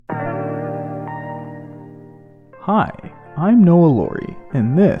Hi, I'm Noah Laurie,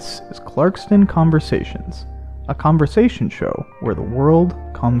 and this is Clarkston Conversations, a conversation show where the world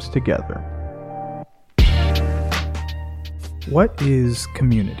comes together. What is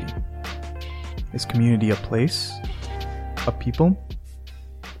community? Is community a place? A people?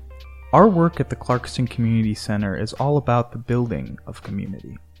 Our work at the Clarkston Community Center is all about the building of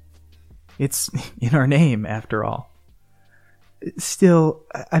community. It's in our name, after all. Still,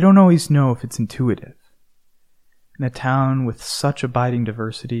 I don't always know if it's intuitive. In a town with such abiding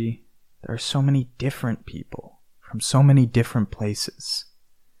diversity, there are so many different people from so many different places.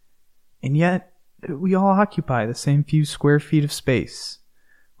 And yet, we all occupy the same few square feet of space,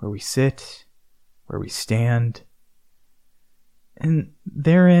 where we sit, where we stand. And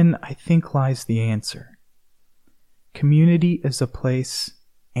therein, I think, lies the answer. Community is a place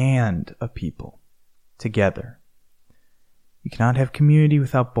and a people, together. You cannot have community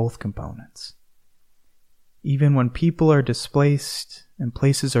without both components. Even when people are displaced and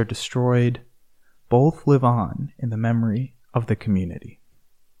places are destroyed, both live on in the memory of the community.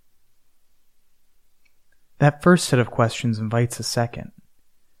 That first set of questions invites a second.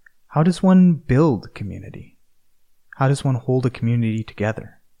 How does one build community? How does one hold a community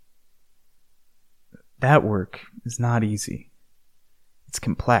together? That work is not easy. It's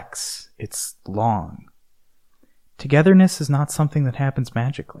complex. It's long. Togetherness is not something that happens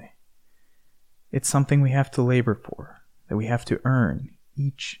magically. It's something we have to labor for, that we have to earn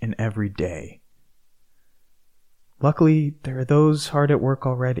each and every day. Luckily, there are those hard at work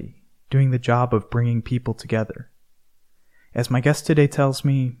already, doing the job of bringing people together. As my guest today tells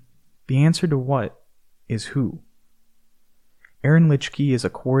me, the answer to what is who. Erin Litschke is a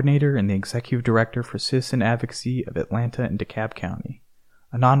coordinator and the executive director for Citizen Advocacy of Atlanta and DeKalb County,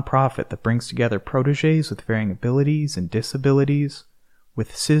 a nonprofit that brings together protégés with varying abilities and disabilities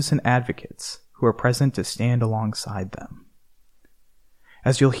with citizen advocates who are present to stand alongside them.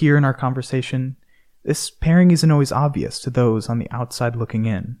 As you'll hear in our conversation, this pairing isn't always obvious to those on the outside looking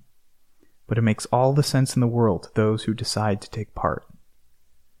in, but it makes all the sense in the world to those who decide to take part.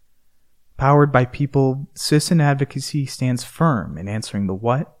 Powered by people, Citizen Advocacy stands firm in answering the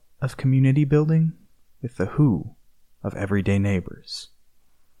what of community building with the who of everyday neighbors.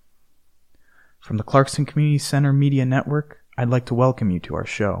 From the Clarkston Community Center Media Network, I'd like to welcome you to our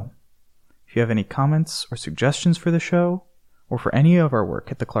show. If you have any comments or suggestions for the show, or for any of our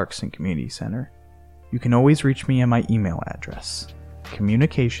work at the Clarkston Community Center, you can always reach me at my email address,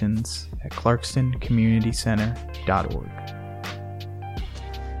 communications@clarkstoncommunitycenter.org.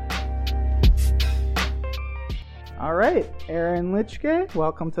 All right, Erin Litschke,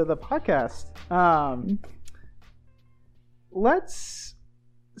 welcome to the podcast. Let's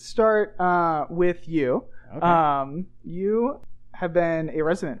start with you. Okay. You have been a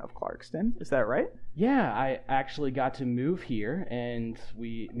resident of Clarkston, is that right? Yeah, I actually got to move here, and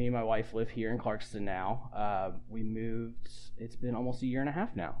me and my wife live here in Clarkston now. We moved, it's been almost a year and a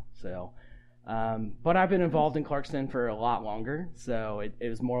half now, so. But I've been involved in Clarkston for a lot longer, so it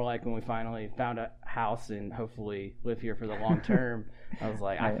was more like when we finally found a house and hopefully live here for the long term, I was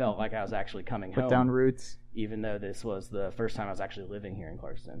like, I felt like I was actually coming home. Put down roots. Even though this was the first time I was actually living here in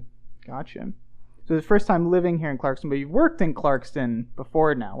Clarkston. Gotcha. So the first time living here in Clarkston, but you've worked in Clarkston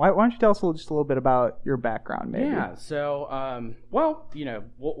before now. Why don't you tell us just a little bit about your background, maybe? Yeah. So, we'll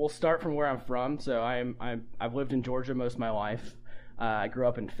start from where I'm from. So I've lived in Georgia most of my life. I grew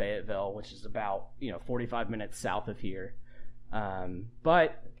up in Fayetteville, which is about 45 minutes south of here.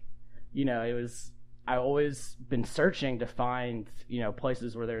 But I've always been searching to find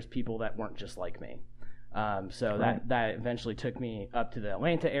places where there's people that weren't just like me. So right. that eventually took me up to the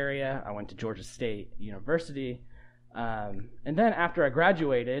Atlanta area. I went to Georgia State University. And then after I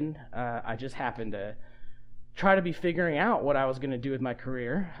graduated, I just happened to try to be figuring out what I was going to do with my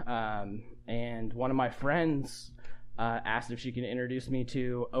career. And one of my friends asked if she can introduce me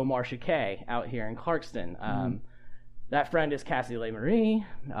to Omar Shakay out here in Clarkston. That friend is Cassie LeMarie.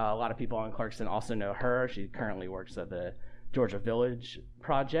 A lot of people in Clarkston also know her. She currently works at the Georgia Village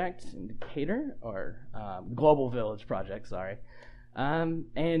Project in Decatur, or Global Village Project, sorry.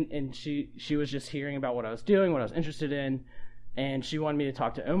 And she was just hearing about what I was doing, what I was interested in, and she wanted me to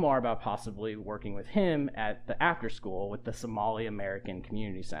talk to Omar about possibly working with him at the after school with the Somali American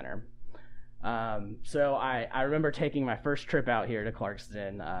Community Center. So I remember taking my first trip out here to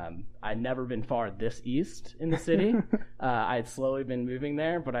Clarkston. I'd never been far this east in the city. I had slowly been moving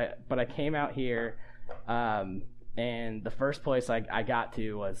there, but I came out here, and the first place I got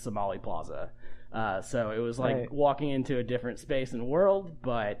to was Somali Plaza. So it was like walking into a different space and world,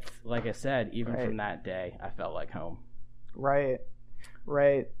 but like I said, even from that day, I felt like home. Right.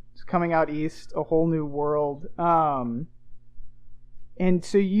 coming out east, a whole new world. And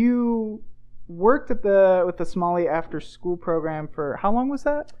so you worked with the Somali after school program for how long was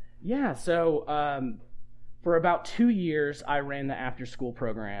that? Yeah, so for about 2 years, I ran the after school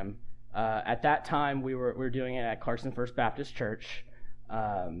program. At that time, we were doing it at Clarkston First Baptist Church.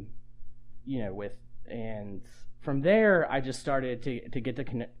 And from there, I just started to get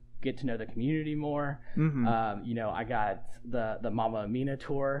to know the community more. Mm-hmm. I got the Mama Amina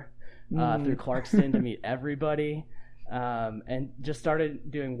tour through Clarkston to meet everybody, and just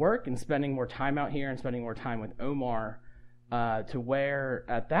started doing work and spending more time out here and spending more time with Omar, to where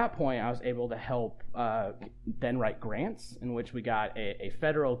at that point I was able to help then write grants, in which we got a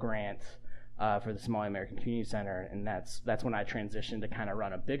federal grant for the Somali American Community Center, and that's when I transitioned to kind of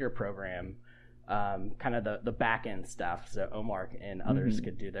run a bigger program, kind of the back end stuff, so Omar and others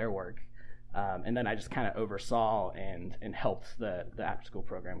could do their work, and then I just kind of oversaw and helped the after school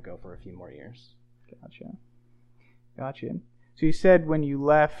program go for a few more years. Gotcha. So you said when you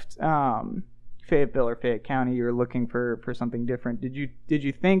left Fayetteville or Fayette County, you were looking for something different. Did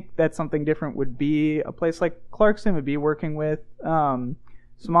you think that something different would be a place like Clarkston, would be working with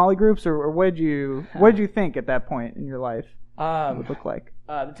Somali groups, or what did you think at that point in your life it would look like?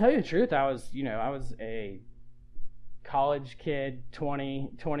 To tell you the truth, I was a college kid,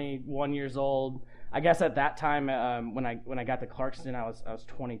 21 years old. I guess at that time, when I got to Clarkston, I was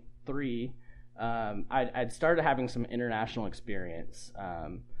 23. I'd started having some international experience.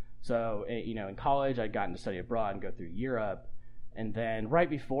 So, in college, I'd gotten to study abroad and go through Europe. And then right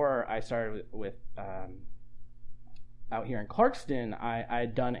before I started with out here in Clarkston, I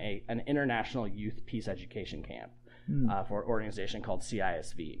had done an international youth peace education camp for an organization called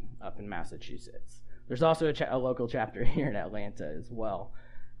CISV up in Massachusetts. There's also a local chapter here in Atlanta as well.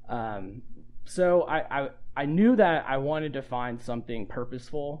 So I knew that I wanted to find something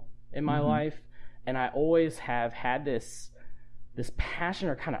purposeful in my life, and I always have had this passion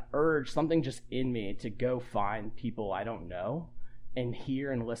or kind of urge, something just in me, to go find people I don't know and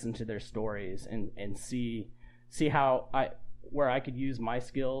hear and listen to their stories and see how where I could use my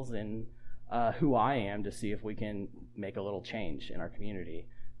skills and who I am to see if we can make a little change in our community.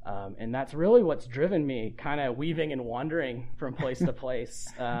 And that's really what's driven me, kind of weaving and wandering from place to place.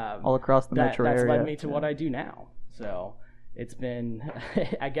 All across the metro area. That's led me to what I do now. So it's been,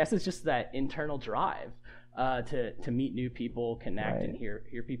 I guess it's just that internal drive to meet new people, connect, and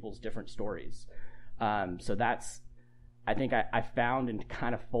hear people's different stories. So that's, I think I found and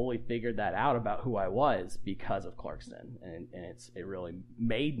kind of fully figured that out about who I was because of Clarkston, and it really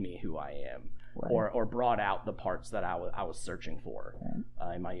made me who I am, or brought out the parts that I was searching for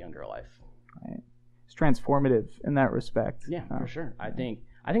in my younger life. Right. It's transformative in that respect. Yeah, for sure. I think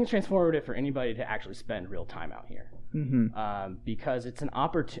it's transformative for anybody to actually spend real time out here, because it's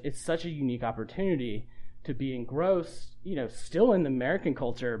it's such a unique opportunity to be engrossed, still in the American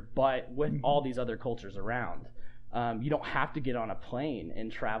culture, but with all these other cultures around. You don't have to get on a plane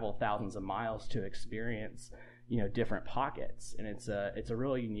and travel thousands of miles to experience, different pockets. And it's a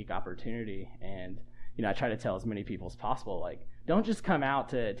really unique opportunity. And, I try to tell as many people as possible, like, don't just come out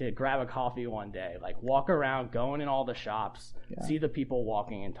to grab a coffee one day. Like, walk around, go in all the shops, see the people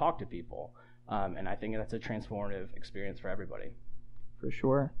walking, and talk to people. And I think that's a transformative experience for everybody. For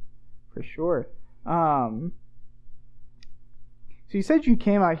sure. So you said you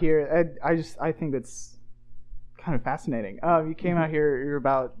came out here. I think that's kind of fascinating. You came out here, you're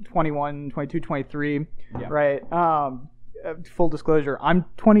about 21, 22, 23, right? Full disclosure, I'm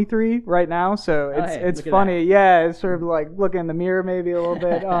 23 right now, so it's funny. Yeah, it's sort of like looking in the mirror maybe a little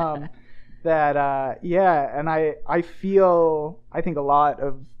bit. And I think a lot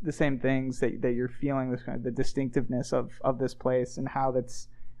of the same things that you're feeling, this kind of the distinctiveness of this place and how that's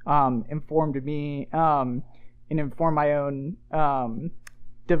informed me and informed my own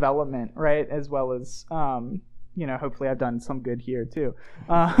development, right? As well as hopefully I've done some good here too,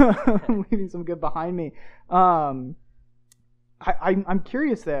 leaving some good behind me. I'm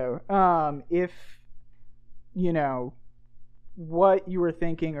curious though, if what you were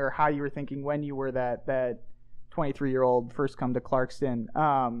thinking or how you were thinking when you were that 23-year-old first come to Clarkston.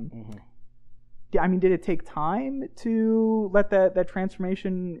 Did it take time to let that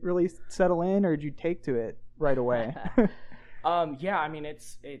transformation really settle in, or did you take to it right away?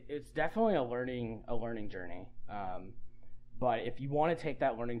 It's definitely a learning journey. But if you want to take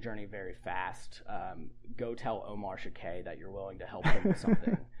that learning journey very fast, go tell Omar Shakay that you're willing to help him with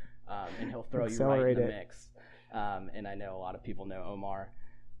something, and he'll throw you right in the mix. And I know a lot of people know Omar.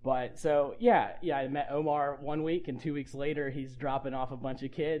 But so, I met Omar 1 week, and 2 weeks later, he's dropping off a bunch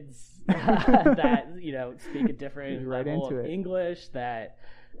of kids that, speak a different level of English, that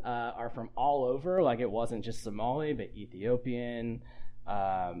are from all over. Like, it wasn't just Somali, but Ethiopian.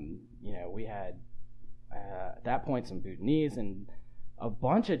 We had at that point some Bhutanese and a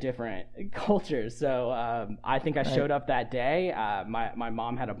bunch of different cultures. So I think I showed up that day. My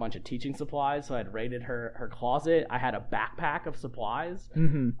mom had a bunch of teaching supplies, so I'd raided her closet. I had a backpack of supplies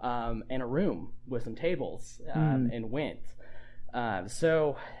and a room with some tables and went.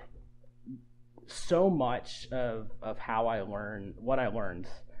 So much of how I learned, what I learned,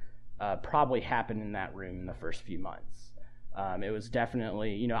 probably happened in that room in the first few months. It was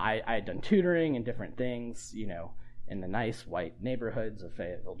definitely, I had done tutoring and different things, in the nice white neighborhoods of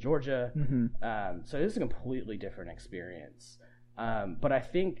Fayetteville, Georgia. So it was a completely different experience. But I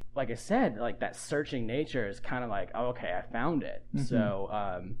think, like I said, like that searching nature is kind of like, oh, okay, I found it. So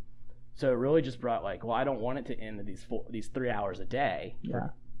it really just brought like, well, I don't want it to end at these 3 hours a day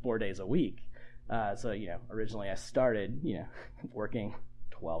for 4 days a week. So, originally I started, working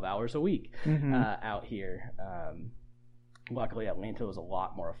 12 hours a week out here. Luckily, Atlanta was a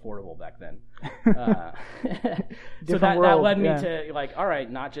lot more affordable back then. So that led me to like, all right,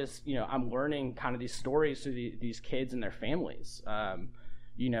 not just, I'm learning kind of these stories through these kids and their families.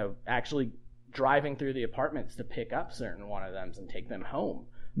 Actually driving through the apartments to pick up certain one of them and take them home.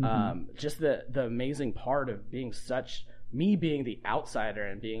 Just the amazing part of being being the outsider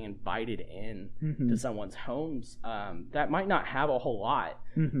and being invited in to someone's homes that might not have a whole lot,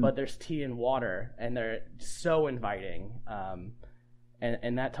 but there's tea and water and they're so inviting.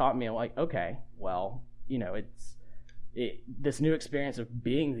 And that taught me like, okay, well, this new experience of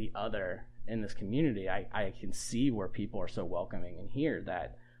being the other in this community, I can see where people are so welcoming in here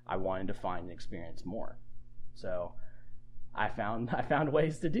that I wanted to find and experience more. So I found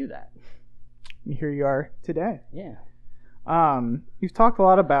ways to do that. Here you are today. Yeah. You've talked a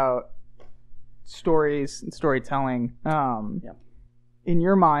lot about stories and storytelling. In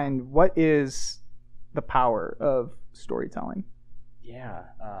your mind, what is the power of storytelling? Yeah.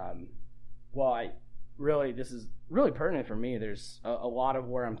 This is really pertinent for me. There's a lot of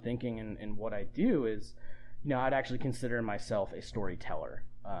where I'm thinking and what I do is, I'd actually consider myself a storyteller.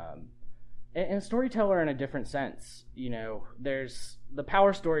 And a storyteller in a different sense. There's the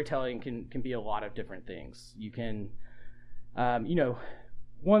power of storytelling can be a lot of different things. You can one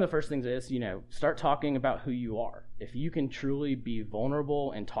of the first things is, start talking about who you are. If you can truly be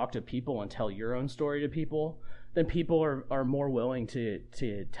vulnerable and talk to people and tell your own story to people, then people are more willing to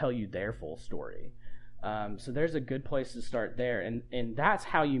tell you their full story. So there's a good place to start there. And that's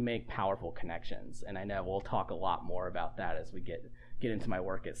how you make powerful connections. And I know we'll talk a lot more about that as we get into my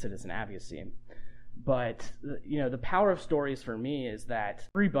work at Citizen Advocacy. But, the power of stories for me is that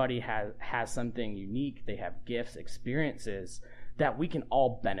everybody has something unique. They have gifts, experiences that we can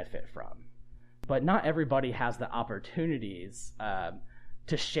all benefit from. But not everybody has the opportunities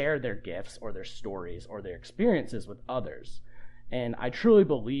to share their gifts or their stories or their experiences with others. And I truly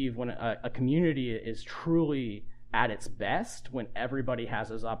believe when a community is truly at its best, when everybody has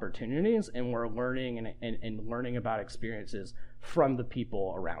those opportunities and we're learning and learning about experiences from the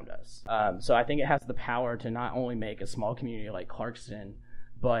people around us. So I think it has the power to not only make a small community like Clarkston,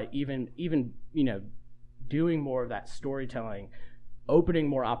 but even doing more of that storytelling, opening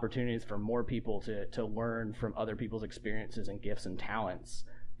more opportunities for more people to learn from other people's experiences and gifts and talents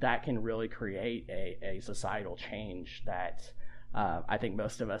that can really create a societal change that I think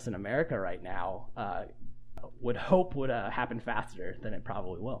most of us in America right now would hope would happen faster than it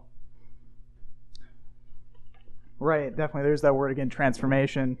probably will. Right, definitely. There's that word again,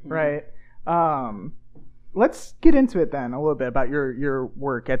 transformation, right? Let's get into it then a little bit about your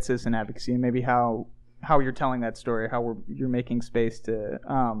work at Citizen Advocacy and maybe how you're telling that story, how you're making space to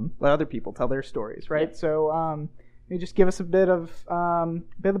let other people tell their stories, right? Yeah. So maybe just give us a bit of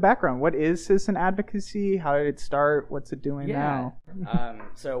the background. What is Citizen Advocacy? How did it start? What's it doing now?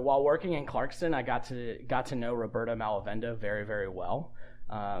 So while working in Clarkston, I got to know Roberta Malavenda very, very well.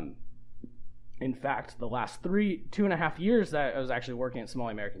 In fact, the last 2.5 years that I was actually working at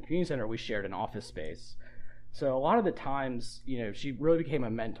Somali American Community Center, we shared an office space. So a lot of the times, she really became a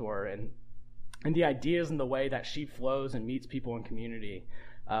mentor, and the ideas and the way that she flows and meets people in community,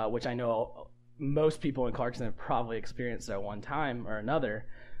 which I know most people in Clarkston have probably experienced at one time or another,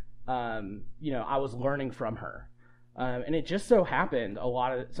 I was learning from her. And it just so happened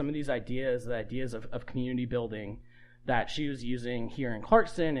some of these ideas, the ideas of community building that she was using here in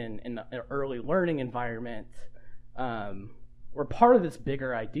Clarkston and in the early learning environment were part of this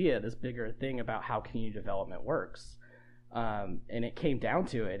bigger idea, this bigger thing about how community development works. And it came down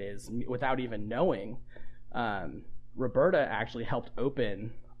to it is, without even knowing, Roberta actually helped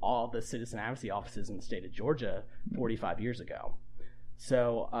open all the citizen advocacy offices in the state of Georgia 45 years ago.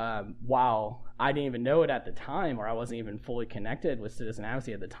 So while I didn't even know it at the time, or I wasn't even fully connected with citizen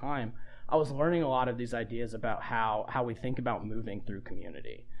advocacy at the time, I was learning a lot of these ideas about how we think about moving through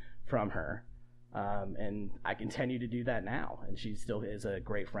community from her. And I continue to do that now. And she still is a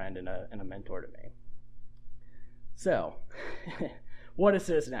great friend and a mentor to me. So, what is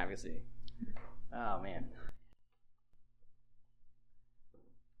citizen advocacy? Oh, man.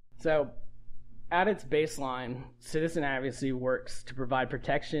 So, at its baseline, citizen advocacy works to provide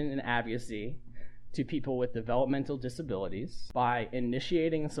protection and advocacy to people with developmental disabilities by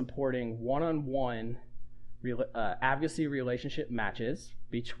initiating and supporting one-on-one advocacy relationship matches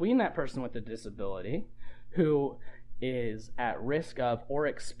between that person with a disability who is at risk of or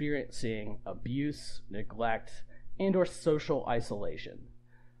experiencing abuse, neglect, and or social isolation.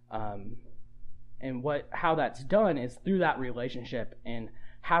 And how that's done is through that relationship and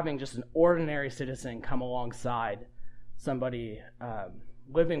having just an ordinary citizen come alongside somebody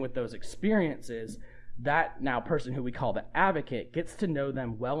living with those experiences. That now person who we call the advocate gets to know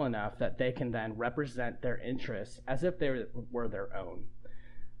them well enough that they can then represent their interests as if they were their own.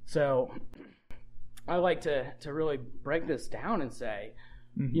 So I like to really break this down and say,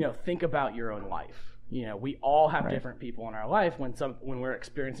 think about your own life. We all have different people in our life when we're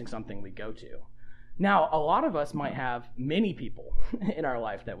experiencing something we go to. Now, a lot of us might have many people in our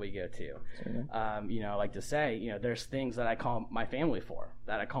life that we go to. I like to say, there's things that I call my family for,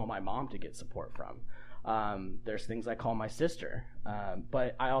 that I call my mom to get support from. There's things I call my sister.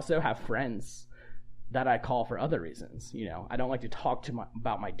 But I also have friends that I call for other reasons. I don't like to talk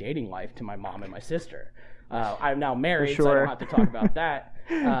about my dating life to my mom and my sister. I'm now married, so I don't have to talk about that.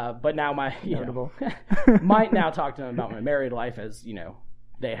 But now might now talk to them about my married life as,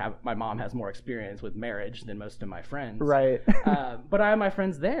 my mom has more experience with marriage than most of my friends. Right. But I have my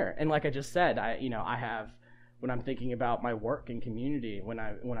friends there. And like I just said, I have, when I'm thinking about my work and community, when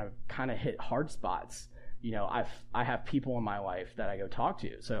I've kind of hit hard spots, I have people in my life that I go talk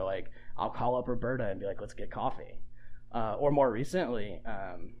to. So like, I'll call up Roberta and be like, let's get coffee. Or more recently,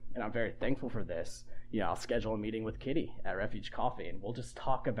 and I'm very thankful for this, I'll schedule a meeting with Kitty at Refuge Coffee and we'll just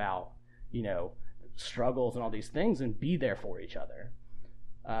talk about, struggles and all these things and be there for each other.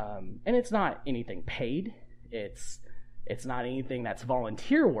 And it's not anything paid. It's not anything that's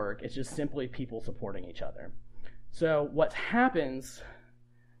volunteer work. It's just simply people supporting each other. So what happens,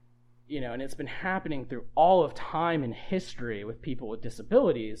 and it's been happening through all of time and history with people with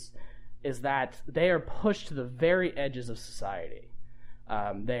disabilities, is that they are pushed to the very edges of society.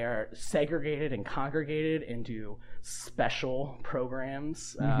 They are segregated and congregated into special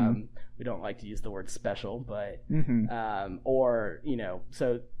programs. We don't like to use the word special, but,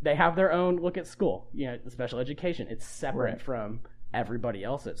 so they have their own look at school, the special education. It's separate from everybody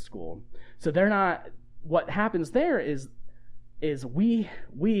else at school. So what happens there is we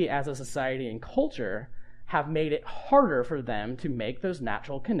as a society and culture have made it harder for them to make those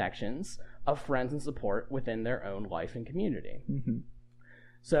natural connections of friends and support within their own life and community.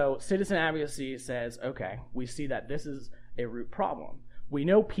 So citizen advocacy says, okay, we see that this is a root problem. We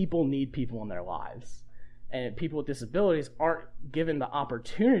know people need people in their lives, and people with disabilities aren't given the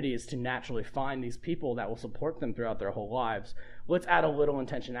opportunities to naturally find these people that will support them throughout their whole lives. Let's add a little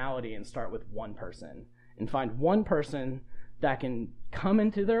intentionality and start with one person and find one person that can come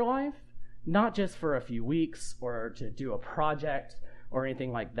into their life, not just for a few weeks or to do a project or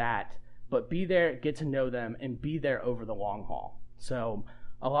anything like that, but be there, get to know them, and be there over the long haul. So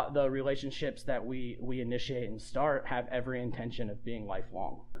a lot of the relationships that we initiate and start have every intention of being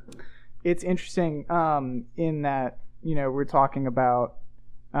lifelong. It's interesting in that, we're talking about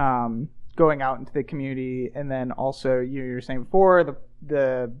going out into the community, and then also you were saying before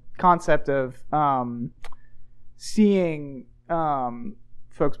the concept of seeing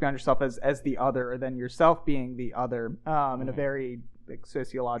folks beyond yourself as the other, or then yourself being the other in a very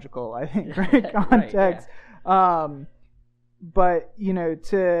sociological, I think, context. But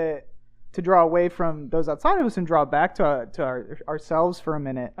to draw away from those outside of us and draw back to ourselves for a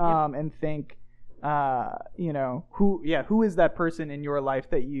minute, and think, who is that person in your life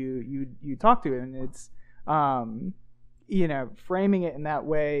that you talk to, and it's, framing it in that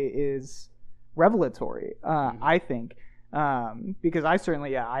way is revelatory, I think, because I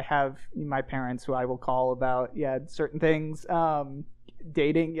certainly, I have my parents who I will call about, certain things.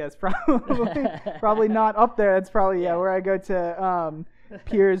 Dating, yes, probably not up there. It's probably where I go to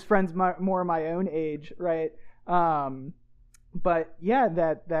peers, friends more my own age, right? But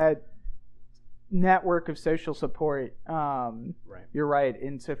that network of social support, you're right,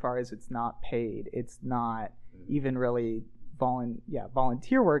 insofar as it's not paid, it's not even really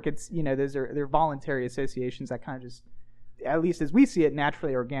volunteer work. It's they're voluntary associations that kind of just at least as we see it,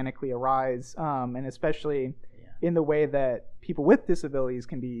 naturally, organically arise, and especially in the way that people with disabilities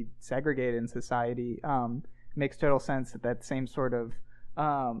can be segregated in society. Makes total sense that same sort of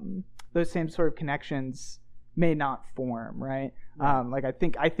those same sort of connections may not form, right? Like I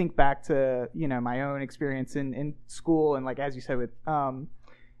think back to my own experience in school, and like as you said with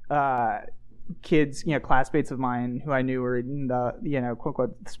kids, classmates of mine who I knew were in the quote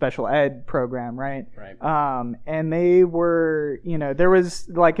unquote special ed program, right? And they were, there was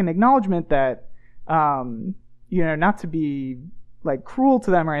like an acknowledgement that not to be like cruel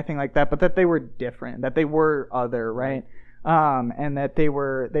to them or anything like that, but that they were different, that they were other, right? And that they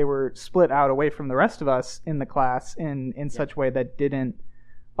were split out away from the rest of us in the class in such a way that didn't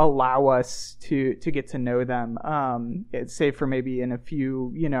allow us to get to know them, save for maybe in a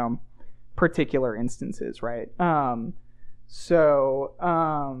few particular instances, right? So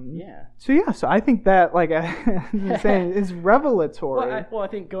I think that, like you're saying, is revelatory. Well, I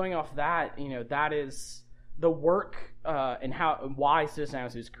think going off that, that is the work and why Citizen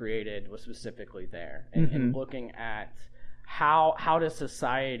Advocacy was created was specifically there, and looking at how does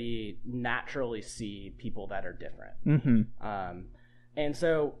society naturally see people that are different. And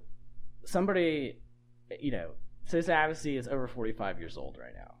so somebody, Citizen Advocacy is over 45 years old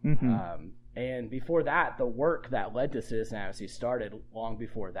right now. And before that, the work that led to Citizen Advocacy started long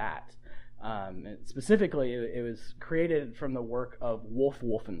before that. And specifically, it was created from the work of Wolf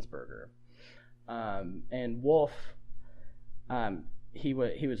Wolfensberger. And Wolf, he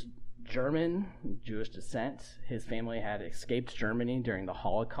was German, Jewish descent. His family had escaped Germany during the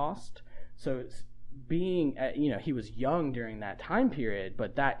Holocaust. So being, he was young during that time period,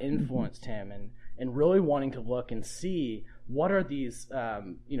 but that influenced him and really wanting to look and see what are these,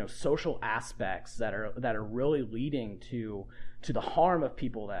 social aspects that are really leading to the harm of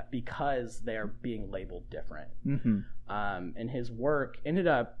people that because they're being labeled different. And his work ended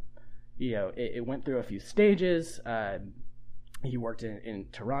up, it went through a few stages. He worked in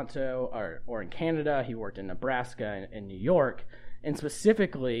Toronto or in Canada. He worked in Nebraska and New York. And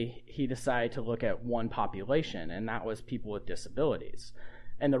specifically, he decided to look at one population, and that was people with disabilities.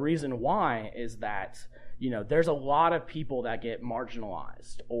 And the reason why is that, there's a lot of people that get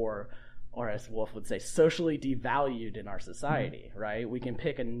marginalized or as Wolf would say, socially devalued in our society, right? We can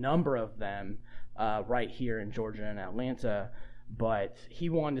pick a number of them right here in Georgia and Atlanta, but he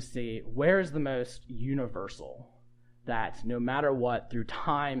wanted to see where's the most universal, that no matter what, through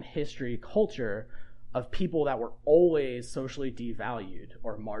time, history, culture, of people that were always socially devalued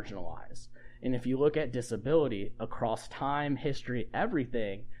or marginalized. And if you look at disability across time, history,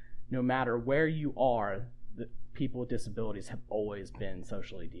 everything, no matter where you are, the people with disabilities have always been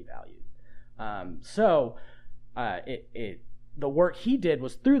socially devalued. The work he did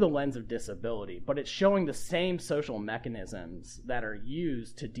was through the lens of disability, but it's showing the same social mechanisms that are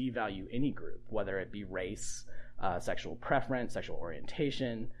used to devalue any group, whether it be race, sexual preference, sexual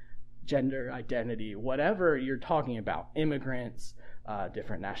orientation, gender identity, whatever you're talking about, immigrants,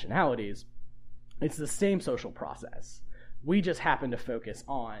 different nationalities. It's the same social process. We just happen to focus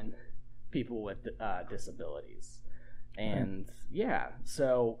on people with disabilities. And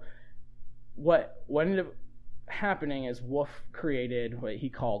so what ended up happening is Wolf created what he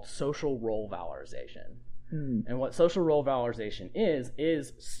called social role valorization. And what social role valorization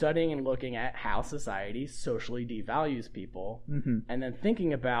is studying and looking at how society socially devalues people, and then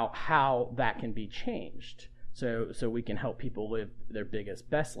thinking about how that can be changed so we can help people live their biggest,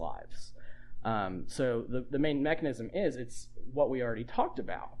 best lives. So the main mechanism it's what we already talked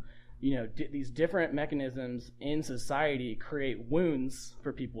about. These different mechanisms in society create wounds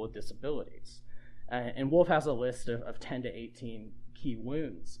for people with disabilities. And Wolf has a list of 10 to 18 key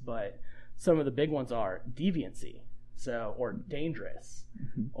wounds, but some of the big ones are deviancy, or dangerous,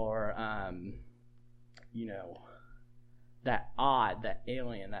 or that odd, that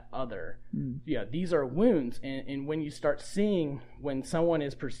alien, that other. These are wounds, and when you start seeing when someone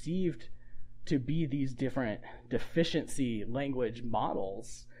is perceived to be these different deficiency language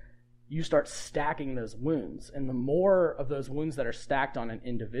models, you start stacking those wounds, and the more of those wounds that are stacked on an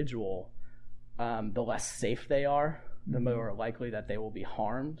individual, the less safe they are, the more likely that they will be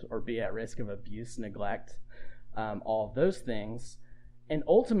harmed or be at risk of abuse, neglect, all of those things, and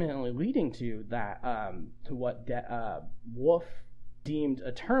ultimately leading to that, to what Wolf deemed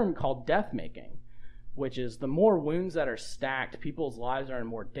a term called death making, which is the more wounds that are stacked, people's lives are in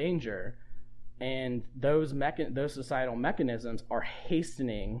more danger, and those societal mechanisms are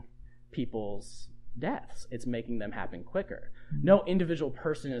hastening people's deaths. It's making them happen quicker. No individual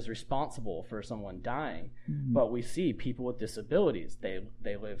person is responsible for someone dying, but we see people with disabilities,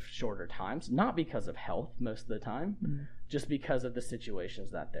 they live shorter times, not because of health most of the time, just because of the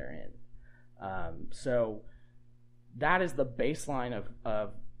situations that they're in. So that is the baseline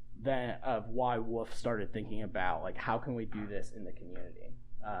of why Wolf started thinking about, like, how can we do this in the community.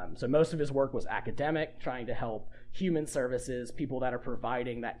 So most of his work was academic, trying to help human services, people that are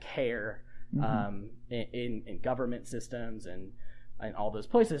providing that care in government systems and all those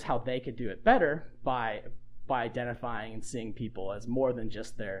places, how they could do it better by identifying and seeing people as more than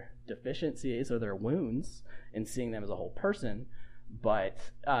just their deficiencies or their wounds and seeing them as a whole person. But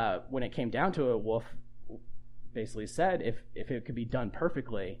when it came down to it, Wolf basically said if it could be done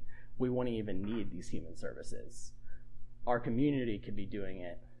perfectly, we wouldn't even need these human services. Our community could be doing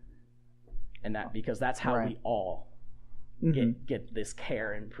it, and that because that's how we all get this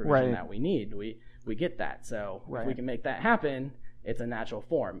care and provision that we need. We get that. So if we can make that happen, it's a natural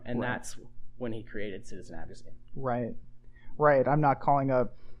form, and that's when he created Citizen Advocacy. Right. I'm not calling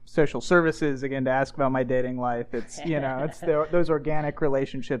up social services again to ask about my dating life. It's it's those organic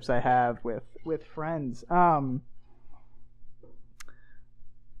relationships I have with friends. I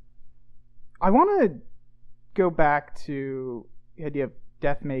want to go back to the idea of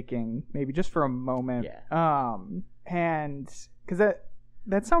death making, maybe just for a moment. And because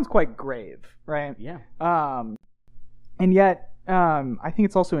that sounds quite grave, right? And yet I think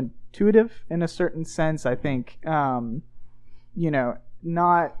it's also intuitive in a certain sense. I think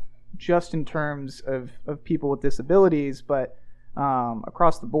not just in terms of people with disabilities, but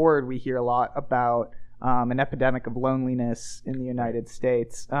across the board we hear a lot about an epidemic of loneliness in the United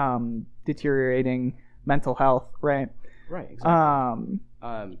States, deteriorating mental health, right? Right, exactly.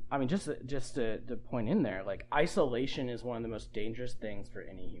 I mean, just to point in there, like, isolation is one of the most dangerous things for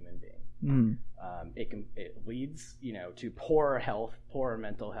any human being. It leads, to poorer health, poorer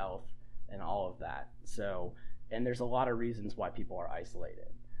mental health, and all of that. So, and there's a lot of reasons why people are isolated.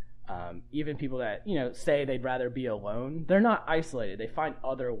 Even people that say they'd rather be alone, they're not isolated. They find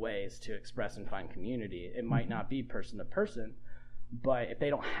other ways to express and find community. It might not be person to person, but if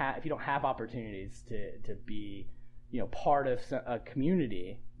you don't have opportunities to be part of a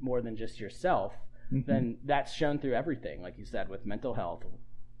community more than just yourself, then that's shown through everything. Like you said, with mental health,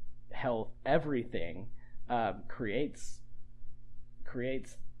 everything creates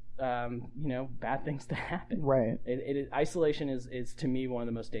bad things to happen. Right. Isolation is to me one of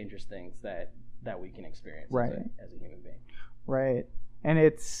the most dangerous things that we can experience as a human being. Right. And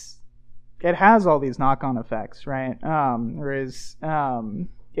it has all these knock-on effects, right? Whereas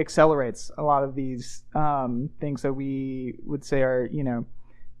accelerates a lot of these things that we would say are,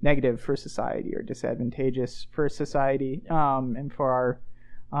 negative for society or disadvantageous for society, and for our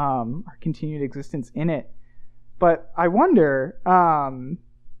continued existence in it. But I wonder,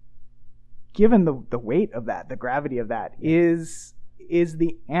 given the weight of that, the gravity of that, is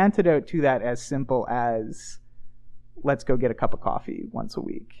the antidote to that as simple as let's go get a cup of coffee once a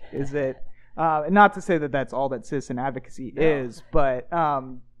week? Is it, not to say that that's all that citizen advocacy is, but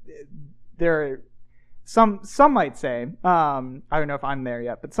there are some might say, I don't know if I'm there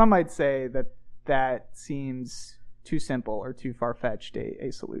yet, but some might say that seems too simple or too far-fetched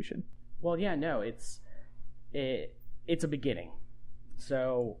a solution. Well, yeah, no, it's a beginning.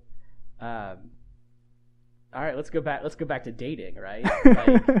 So, all right, let's go back to dating, right?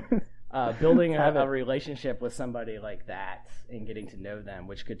 Like, building a relationship with somebody like that and getting to know them,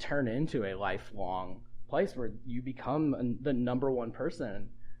 which could turn into a lifelong place where you become the number one person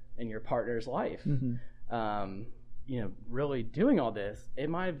in your partner's life. Really doing all this, it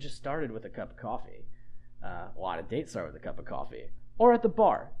might have just started with a cup of coffee. A lot of dates start with a cup of coffee, or at the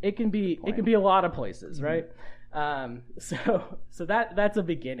bar. It can be a lot of places, right? So that's a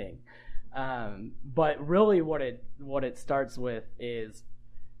beginning. But really, what it starts with is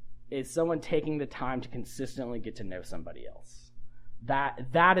someone taking the time to consistently get to know somebody else.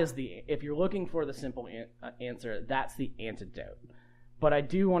 That is if you're looking for the simple answer, that's the antidote. But I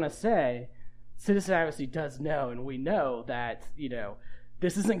do want to say, citizen advocacy does know, and we know that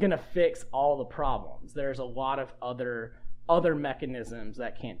this isn't going to fix all the problems. There's a lot of other mechanisms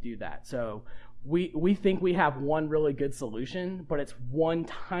that can't do that. So we think we have one really good solution, but it's one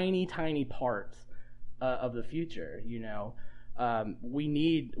tiny part of the future. We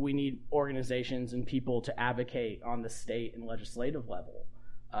need organizations and people to advocate on the state and legislative level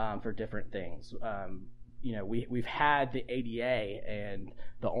for different things. We've had the ADA and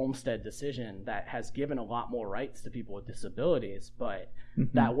the Olmstead decision that has given a lot more rights to people with disabilities, but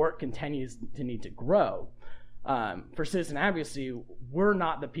that work continues to need to grow. For citizen advocacy, we're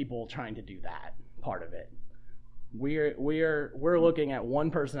not the people trying to do that. part of it. We're looking at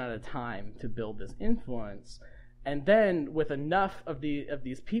one person at a time to build this influence, and then with enough of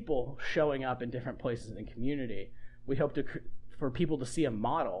these people showing up in different places in the community, we hope for people to see a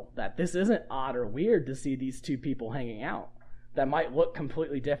model that this isn't odd or weird to see these two people hanging out that might look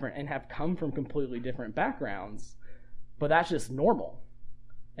completely different and have come from completely different backgrounds, but that's just normal.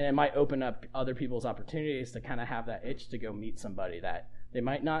 And it might open up other people's opportunities to kind of have that itch to go meet somebody that they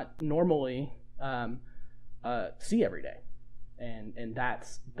might not normally see every day. And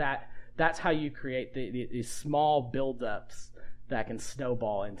that's how you create these small buildups that can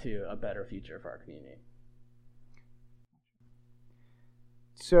snowball into a better future for our community.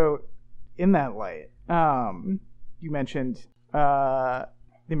 So in that light, you mentioned the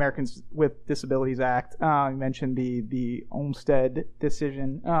Americans with Disabilities Act. You mentioned the Olmstead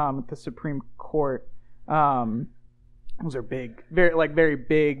decision at the Supreme Court. Those are big, very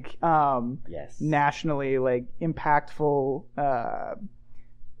big, yes, nationally impactful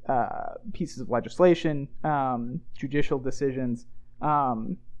pieces of legislation, judicial decisions.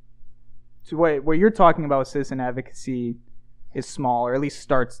 So what you're talking about with citizen advocacy is small, or at least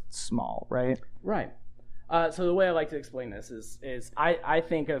starts small, right? Right. So the way I like to explain this is I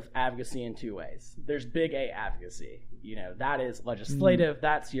think of advocacy in two ways. There's big A advocacy. That is legislative. Mm.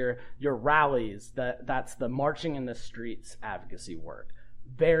 That's your rallies. That's the marching in the streets advocacy work.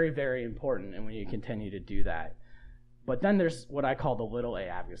 Very, very important, and when you continue to do that. But then there's what I call the little A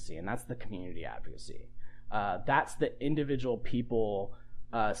advocacy, and that's the community advocacy. That's the individual people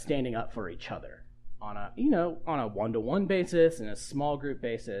standing up for each other on a one-to-one basis and a small group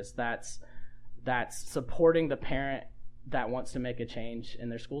basis. That's supporting the parent that wants to make a change in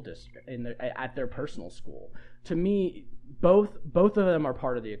their school district, at their personal school. To me, both of them are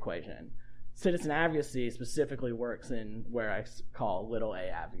part of the equation. Citizen advocacy specifically works in where I call little A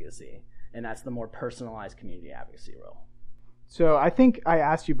advocacy, and that's the more personalized community advocacy role. So I think I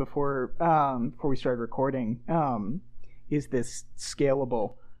asked you before we started recording, is this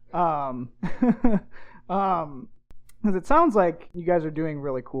scalable? Because it sounds like you guys are doing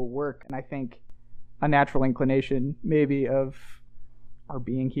really cool work, and I think a natural inclination maybe of our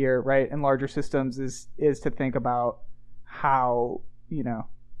being here, right, in larger systems is to think about how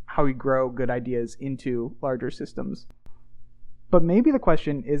we grow good ideas into larger systems. But maybe the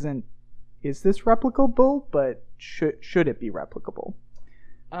question isn't, is this replicable, but should it be replicable?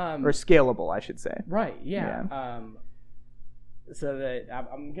 Or scalable, I should say. Right, yeah. So that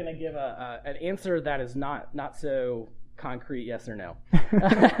I'm going to give an answer that is not so concrete, yes or no.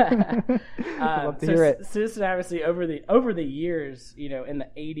 I'd love to hear it. Citizen advocacy over the years, in the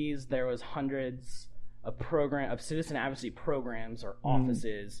 80s there was hundreds of citizen advocacy programs or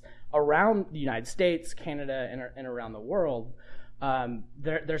offices around the United States, Canada, and around the world.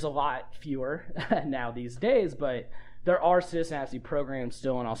 There's a lot fewer now these days, but there are citizen advocacy programs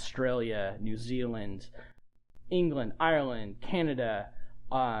still in Australia, New Zealand, England, Ireland, Canada,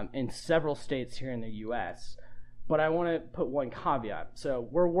 in several states here in the U.S. But I want to put one caveat. So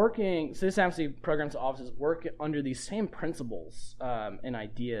citizen advocacy programs and offices work under these same principles and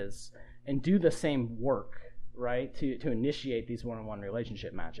ideas and do the same work, right, to initiate these one-on-one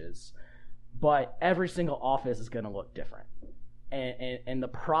relationship matches. But every single office is going to look different. And the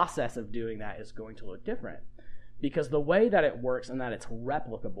process of doing that is going to look different. Because the way that it works and that it's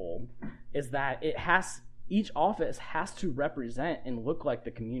replicable is that each office has to represent and look like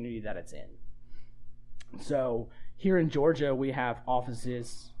the community that it's in. So here in Georgia, we have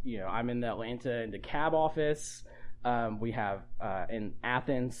offices. I'm in the Atlanta and DeKalb office. We have in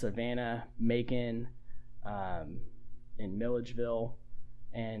Athens, Savannah, Macon, in Milledgeville,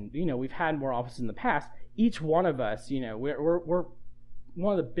 and we've had more offices in the past. Each one of us, we're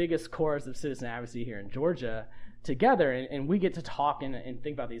one of the biggest cores of citizen advocacy here in Georgia together, and we get to talk and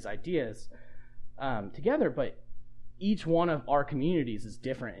think about these ideas together. But each one of our communities is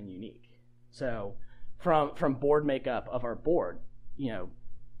different and unique. So from board makeup of our board,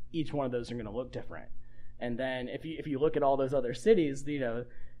 each one of those are going to look different. And then if you look at all those other cities, the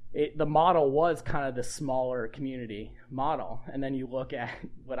model was kind of the smaller community model. And then you look at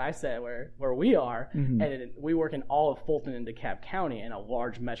what I said, where we are, and we work in all of Fulton and DeKalb County in a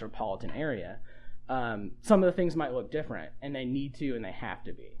large metropolitan area. Some of the things might look different, and they need to and they have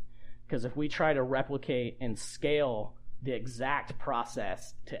to be. Because if we try to replicate and scale the exact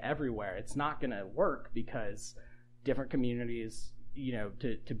process to everywhere, it's not going to work, because different communities,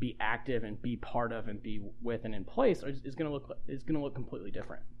 to be active and be part of and be with and in place is going to look completely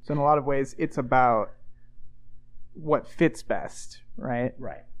different. So in a lot of ways, it's about what fits best, right?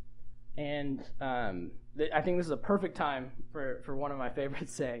 Right. And I think this is a perfect time for one of my favorite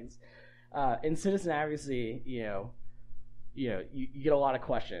sayings. In citizen advocacy, you get a lot of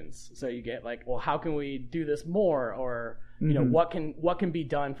questions. So you get like, well, how can we do this more? Or, what can be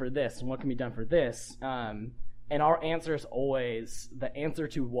done for this and what can be done for this? And our answer is always the answer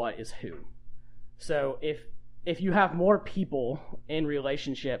to what is who. So if you have more people in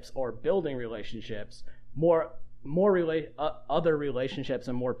relationships or building relationships, other relationships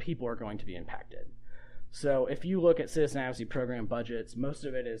and more people are going to be impacted. So if you look at citizen advocacy program budgets, most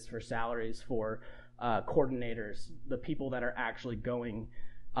of it is for salaries for coordinators, the people that are actually going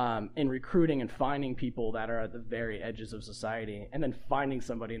and recruiting and finding people that are at the very edges of society, and then finding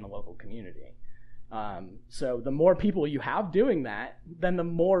somebody in the local community. So the more people you have doing that, then the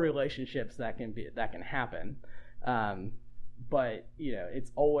more relationships that can happen. But it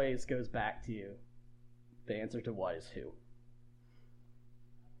always goes back to the answer to what is who.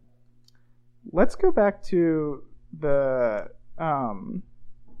 Let's go back to the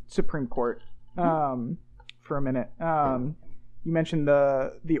Supreme Court for a minute. You mentioned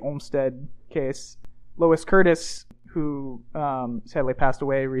the Olmstead case. Lois Curtis, who sadly passed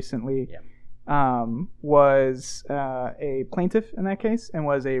away recently, was a plaintiff in that case and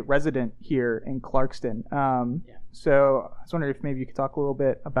was a resident here in Clarkston. So I was wondering if maybe you could talk a little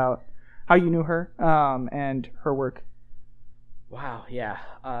bit about how you knew her and her work. Wow, yeah.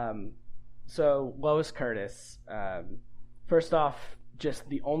 So Lois Curtis, first off, just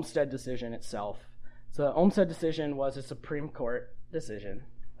the Olmstead decision itself. So the Olmstead decision was a Supreme Court decision.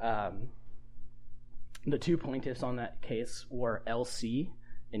 The two plaintiffs on that case were LC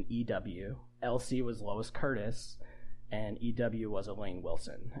and EW. LC was Lois Curtis, and EW was Elaine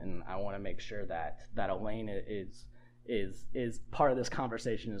Wilson. And I want to make sure that Elaine is part of this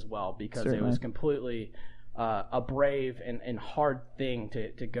conversation as well, because Certainly. It was completely a brave and hard thing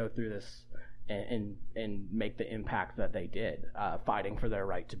to go through this and make the impact that they did, fighting for their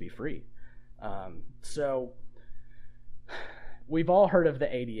right to be free. So we've all heard of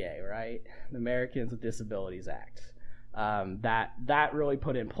the ADA, right? The Americans with Disabilities Act. That really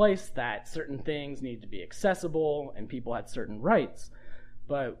put in place that certain things need to be accessible and people had certain rights.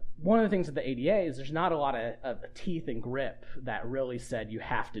 But one of the things with the ADA is there's not a lot of teeth and grip that really said you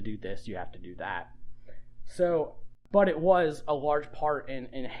have to do this, you have to do that. So, but it was a large part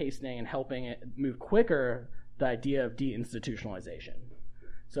in hastening and helping it move quicker, the idea of deinstitutionalization.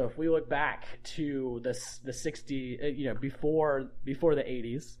 So if we look back to the 60s, before the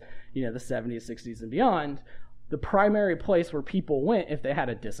 80s, the 70s, 60s, and beyond, the primary place where people went if they had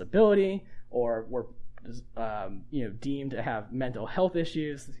a disability or were deemed to have mental health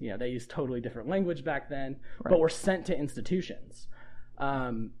issues, they used totally different language back then, right. But were sent to institutions.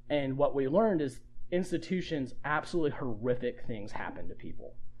 And what we learned is institutions, absolutely horrific things happen to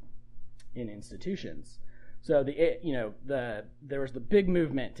people in institutions. So there was the big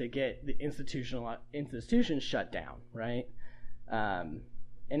movement to get the institutions shut down, right? And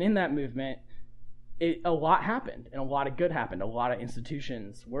in that movement, a lot happened and a lot of good happened. A lot of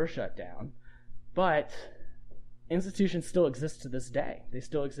institutions were shut down, but institutions still exist to this day. They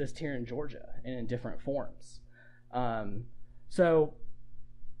still exist here in Georgia and in different forms. I'll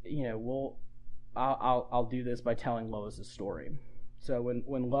do this by telling Lois's story. So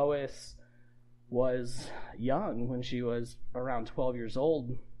when Lois was young, when she was around 12 years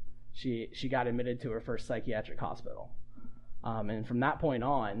old, she got admitted to her first psychiatric hospital. And from that point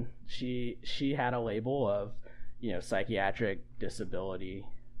on, she had a label of, psychiatric disability,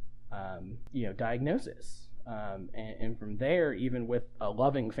 diagnosis. And from there, even with a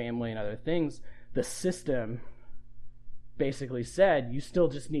loving family and other things, the system basically said, you still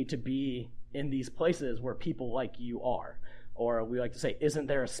just need to be in these places where people like you are. Or we like to say, isn't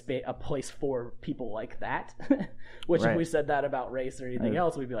there a place for people like that? Which right. If we said that about race or anything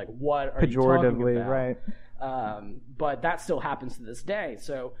else, we'd be like, what are you talking about? Right. But that still happens to this day.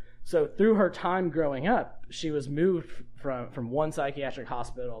 So through her time growing up, she was moved from one psychiatric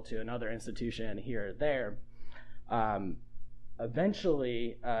hospital to another institution here or there.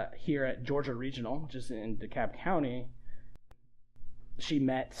 Eventually, here at Georgia Regional, which is in DeKalb County, she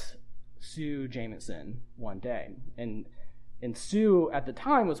met Sue Jamison one day. And Sue, at the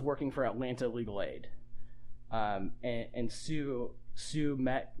time, was working for Atlanta Legal Aid. And Sue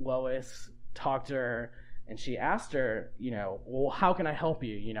met Lois, talked to her, and she asked her, well, how can I help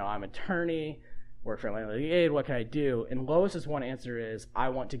you? I'm an attorney, work for Atlanta Legal Aid, what can I do? And Lois's one answer is, I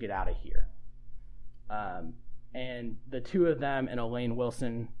want to get out of here. And the two of them and Elaine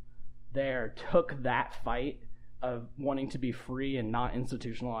Wilson there took that fight of wanting to be free and not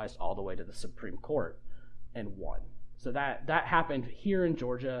institutionalized all the way to the Supreme Court and won. So that happened here in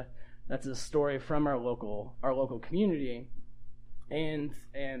Georgia. That's a story from our local community. and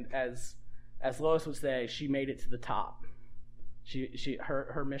as Lois would say, she made it to the top.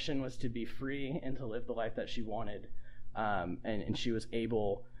 Her mission was to be free and to live the life that she wanted, and she was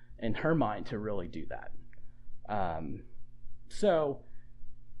able, in her mind, to really do that. So,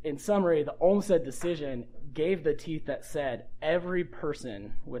 in summary, the Olmsted decision gave the teeth that said every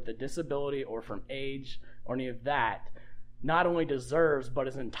person with a disability or from age or any of that not only deserves but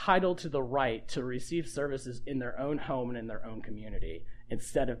is entitled to the right to receive services in their own home and in their own community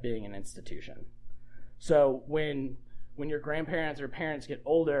instead of being an institution. So when your grandparents or parents get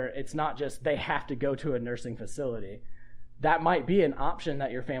older, it's not just they have to go to a nursing facility. That might be an option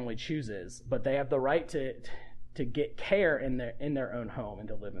that your family chooses, but they have the right to get care in their own home and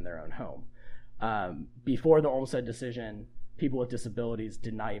to live in their own home. Before the Olmsted decision, people with disabilities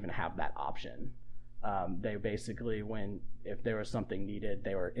did not even have that option. They basically, if there was something needed,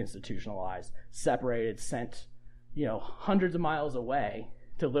 they were institutionalized, separated, sent, hundreds of miles away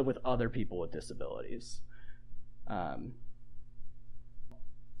to live with other people with disabilities.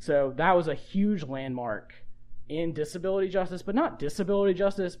 So that was a huge landmark in disability justice, but not disability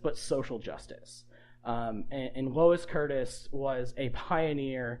justice, but social justice. And Lois Curtis was a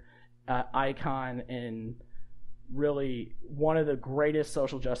pioneer, icon, and really one of the greatest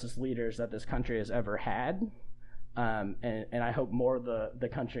social justice leaders that this country has ever had. And I hope more of the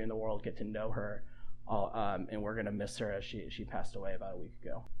country and the world get to know her. And we're going to miss her as she passed away about a week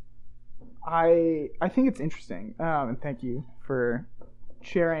ago. I think it's interesting, and thank you for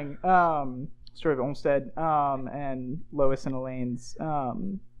sharing story of Olmsted and Lois and Elaine's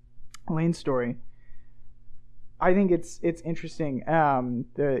story. I think it's interesting.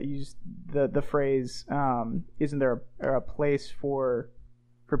 The phrase "isn't there a place for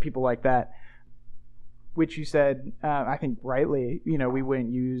people like that," which you said, I think rightly. We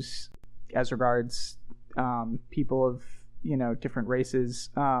wouldn't use as regards people of different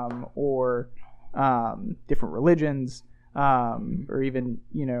races or different religions, or even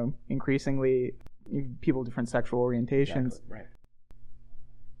increasingly people with different sexual orientations. Exactly. Right.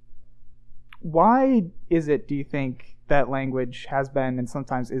 Why is it, do you think, that language has been and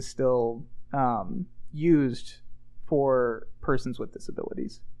sometimes is still used for persons with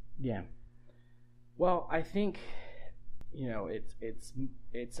disabilities? Yeah. Well, I think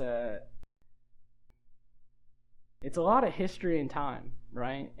it's a lot of history and time,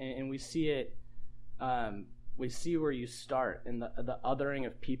 right? And we see it. We see where you start, and the othering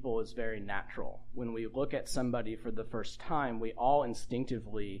of people is very natural. When we look at somebody for the first time, we all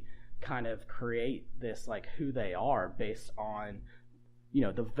instinctively kind of create this like who they are based on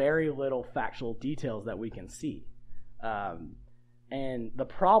the very little factual details that we can see, and the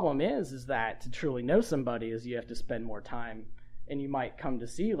problem is that to truly know somebody is you have to spend more time, and you might come to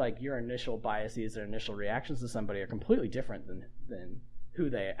see like your initial biases or initial reactions to somebody are completely different than who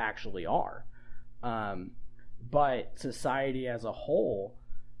they actually are. But society as a whole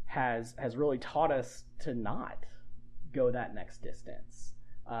has really taught us to not go that next distance.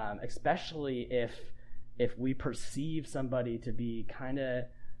 Especially if we perceive somebody to be kind of,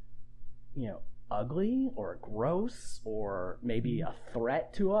 ugly or gross or maybe a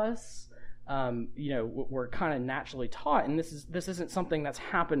threat to us, we're kind of naturally taught, and this isn't something that's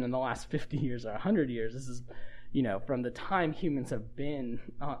happened in the last 50 years or 100 years. This is, from the time humans have been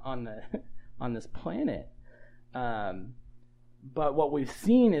on this planet. But what we've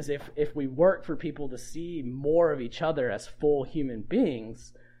seen is if we work for people to see more of each other as full human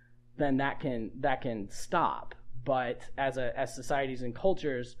beings, then that can stop. But as societies and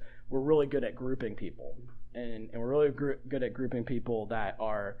cultures, we're really good at grouping people, and we're really good at grouping people that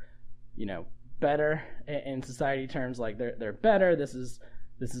are, better in society terms. Like they're better.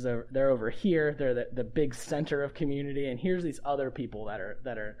 They're over here. They're the big center of community, and here's these other people that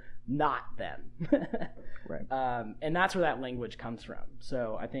are not them. Right. And that's where that language comes from.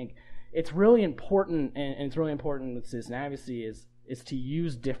 So I think it's really important, and it's really important with citizen advocacy is to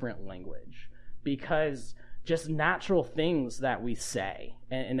use different language, because just natural things that we say,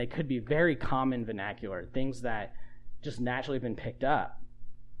 and they could be very common vernacular, things that just naturally have been picked up,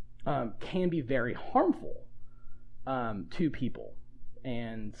 can be very harmful to people.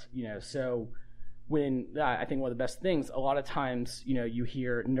 And, so when I think one of the best things, a lot of times, you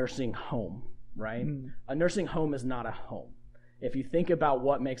hear nursing home, right? A nursing home is not a home. If you think about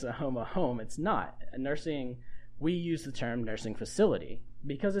what makes a home, it's not. We use the term nursing facility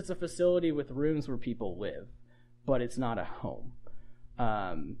because it's a facility with rooms where people live, but it's not a home.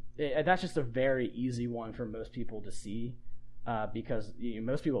 That's just a very easy one for most people to see, because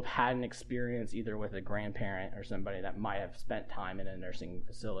most people have had an experience either with a grandparent or somebody that might have spent time in a nursing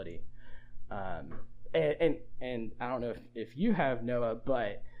facility. And I don't know if you have, Noah,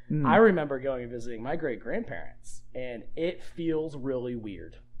 but I remember going and visiting my great grandparents, and it feels really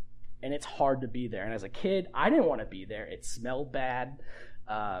weird, and it's hard to be there. And as a kid, I didn't want to be there. It smelled bad.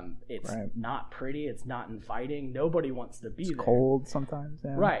 It's not pretty. It's not inviting. Nobody wants to be there. It's cold sometimes.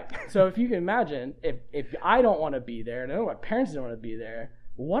 Yeah. Right. So if you can imagine, if I don't want to be there, and I know my parents don't want to be there,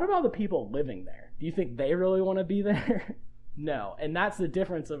 what about the people living there? Do you think they really want to be there? No. And that's the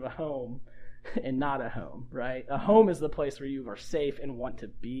difference of a home and not a home, right? A home is the place where you are safe and want to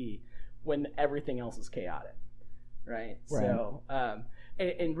be when everything else is chaotic, right? So,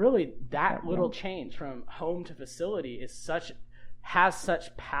 and really that little change from home to facility has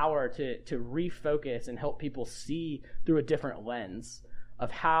such power to refocus and help people see through a different lens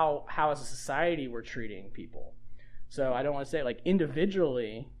of how as a society we're treating people. So I don't want to say, like,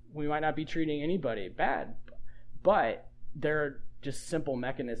 individually we might not be treating anybody bad, but there are just simple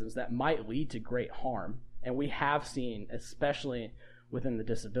mechanisms that might lead to great harm. And we have seen, especially within the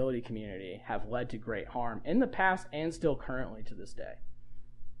disability community, have led to great harm in the past and still currently to this day.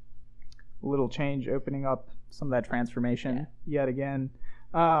 A little change opening up some of that transformation yet again.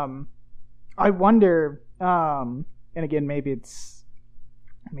 I wonder, and again, maybe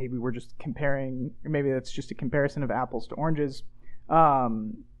we're just comparing, or maybe that's just a comparison of apples to oranges.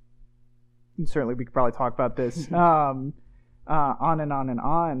 Certainly we could probably talk about this on and on and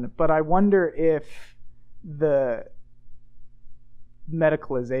on, but I wonder if the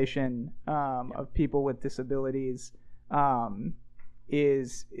medicalization of people with disabilities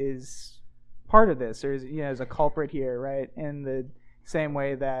is part of this, or is a culprit here, right? In the same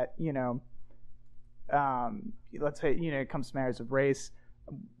way that let's say it comes to matters of race,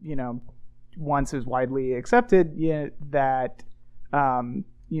 once is widely accepted that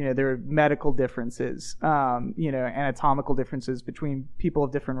there are medical differences, anatomical differences between people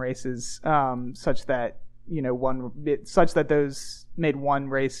of different races, such that those made one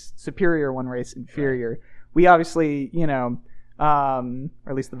race superior, one race inferior. We obviously, or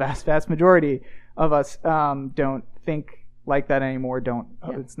at least the vast majority of us don't think like that anymore.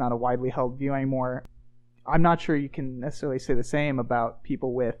 It's not a widely held view anymore. I'm not sure you can necessarily say the same about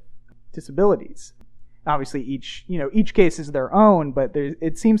people with disabilities. Obviously, each case is their own, but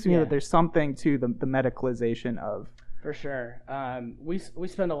it seems to me that there's something to the medicalization of. For sure. We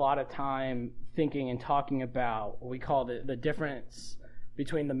spend a lot of time thinking and talking about what we call the difference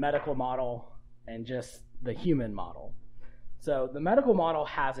between the medical model and just the human model. So the medical model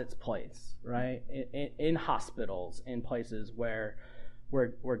has its place, right? In hospitals, in places where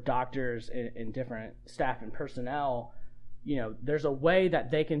doctors and different staff and personnel, there's a way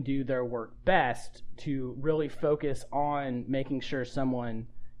that they can do their work best to really focus on making sure someone,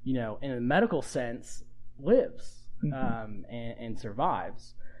 in a medical sense, lives and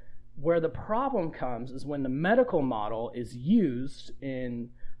survives. Where the problem comes is when the medical model is used in,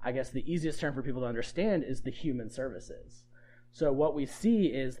 I guess the easiest term for people to understand is the human services. So what we see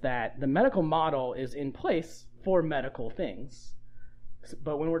is that the medical model is in place for medical things.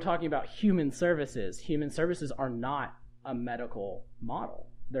 But when we're talking about human services are not a medical model.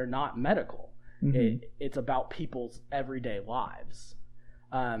 They're not medical. It's about people's everyday lives.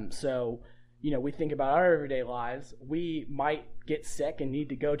 So, we think about our everyday lives. We might get sick and need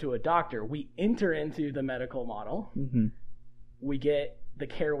to go to a doctor. We enter into the medical model. We get the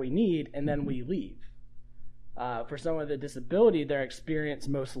care we need, and then we leave. For someone with a disability, their experience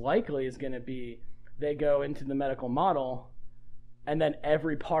most likely is going to be they go into the medical model, and then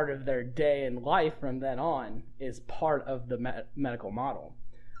every part of their day and life from then on is part of the medical model.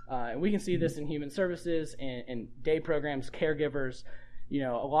 And we can see this in human services and day programs, caregivers. A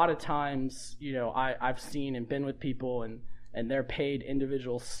lot of times, I've seen and been with people and they're paid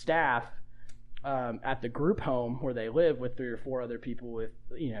individual staff at the group home where they live with 3 or 4 other people with,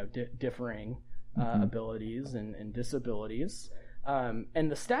 differing abilities and disabilities.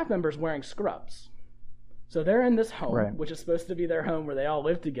 And the staff member's wearing scrubs. So they're in this home, which is supposed to be their home where they all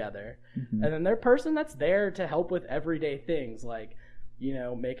live together. And then their person that's there to help with everyday things like,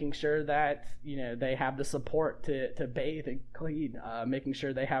 making sure that, they have the support to bathe and clean, making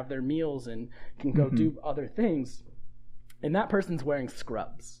sure they have their meals and can go do other things. And that person's wearing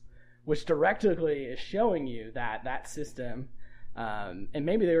scrubs, which directly is showing you that system, and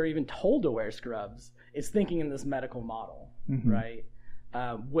maybe they were even told to wear scrubs, is thinking in this medical model, right?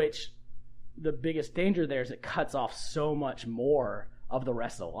 Which the biggest danger there is it cuts off so much more of the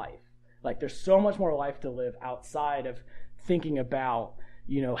rest of life. Like there's so much more life to live outside of thinking about,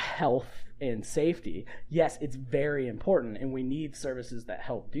 health and safety. Yes, it's very important and we need services that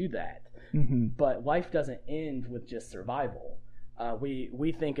help do that. But life doesn't end with just survival.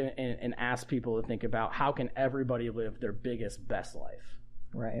 we think and ask people to think about how can everybody live their biggest, best life.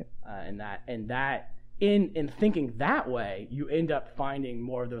 Right. In thinking that way, you end up finding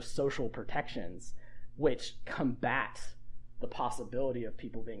more of those social protections, which combat the possibility of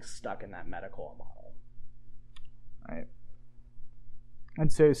people being stuck in that medical model. Right.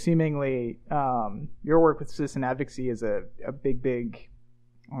 And so seemingly your work with citizen advocacy is a big,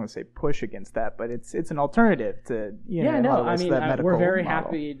 I don't want to say push against that, but it's an alternative to, we're very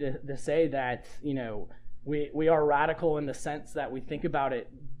happy to say that, we are radical in the sense that we think about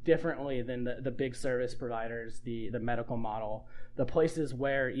it differently than the big service providers, the medical model, the places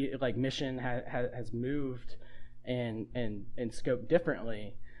where like Mission has moved and scoped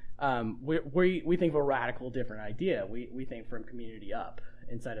differently. We think of a radical different idea. We think from community up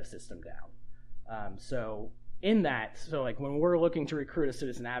instead of system down. So like when we're looking to recruit a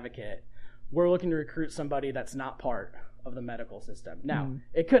citizen advocate, we're looking to recruit somebody that's not part of the medical system. Now,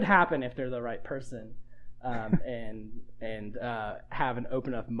 it could happen if they're the right person, and have an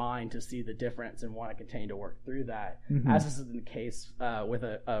open enough mind to see the difference and want to continue to work through that. As this is the case with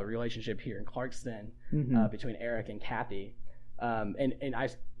a relationship here in Clarkston between Eric and Kathy. And I,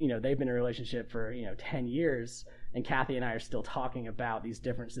 they've been in a relationship for 10 years, and Kathy and I are still talking about these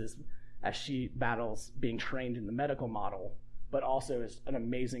differences as she battles being trained in the medical model, but also as an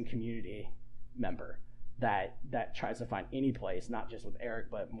amazing community member that tries to find any place, not just with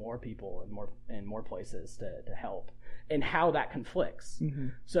Eric, but more people and more places to help, and how that conflicts.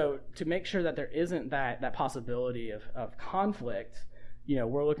 So to make sure that there isn't that possibility of conflict,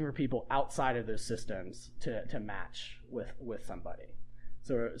 we're looking for people outside of those systems to match with somebody.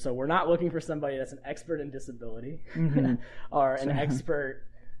 So we're not looking for somebody that's an expert in disability or an expert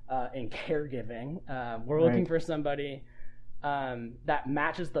in caregiving. We're looking for somebody that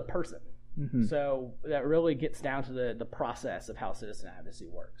matches the person. So that really gets down to the process of how citizen advocacy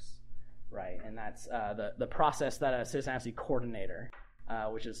works, right? And that's the process that a citizen advocacy coordinator,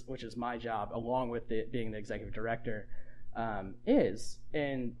 which is my job, along with being the executive director, is.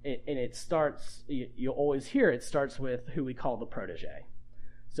 And it starts. You'll always hear it starts with who we call the protege.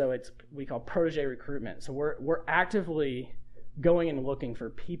 So we call protege recruitment. So we're actively going and looking for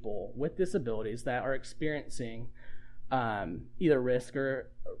people with disabilities that are experiencing either risk or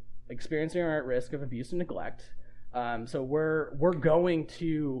experiencing or at risk of abuse and neglect. So we're going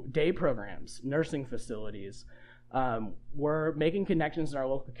to day programs, nursing facilities. We're making connections in our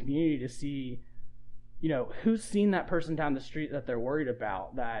local community to see, who's seen that person down the street that they're worried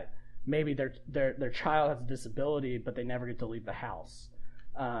about, that maybe their child has a disability, but they never get to leave the house.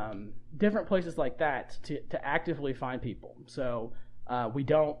 Different places like that to actively find people. So we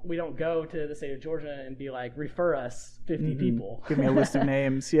don't go to the state of Georgia and be like, refer us 50 people. Give me a list of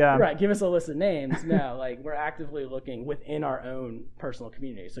names. Yeah. Right. Give us a list of names. No, like we're actively looking within our own personal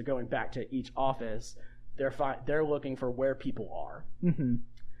community. So going back to each office, they're looking for where people are. And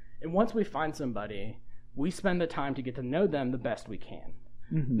once we find somebody, we spend the time to get to know them the best we can.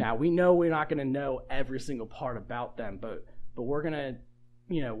 Now we know we're not going to know every single part about them, but we're going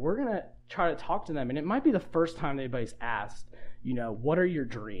to try to talk to them. And it might be the first time anybody's asked, what are your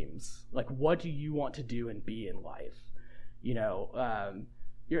dreams? Like, what do you want to do and be in life?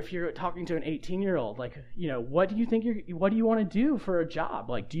 If you're talking to an 18-year-old, like, what do you want to do for a job?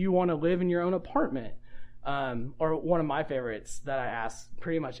 Like, do you want to live in your own apartment? Or one of my favorites that I ask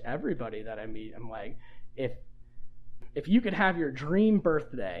pretty much everybody that I meet, I'm like, if you could have your dream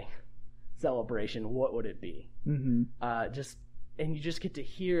birthday celebration, what would it be? And you just get to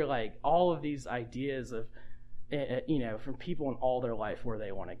hear like all of these ideas of, from people in all their life where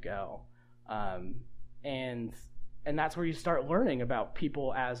they want to go. And that's where you start learning about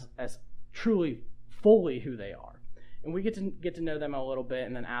people as truly fully who they are. And we get to know them a little bit,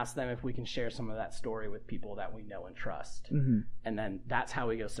 and then ask them if we can share some of that story with people that we know and trust. And then that's how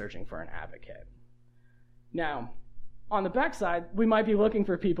we go searching for an advocate. Now, on the backside, we might be looking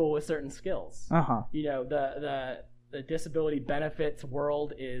for people with certain skills. The disability benefits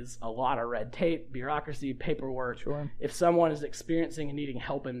world is a lot of red tape, bureaucracy, paperwork. Sure. If someone is experiencing and needing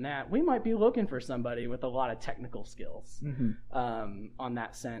help in that, we might be looking for somebody with a lot of technical skills on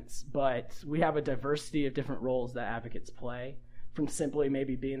that sense. But we have a diversity of different roles that advocates play, from simply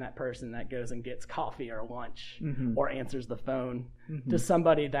maybe being that person that goes and gets coffee or lunch or answers the phone to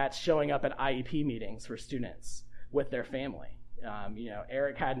somebody that's showing up at IEP meetings for students with their family.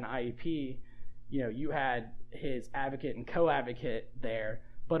 Eric had an IEP. You had his advocate and co-advocate there,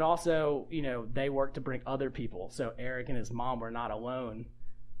 but also, they work to bring other people. So Eric and his mom were not alone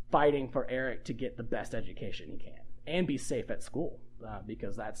fighting for Eric to get the best education he can and be safe at school,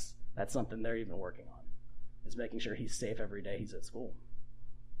 because that's something they're even working on. is making sure he's safe every day he's at school.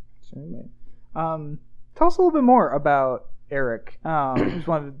 Certainly. Tell us a little bit more about Eric. He's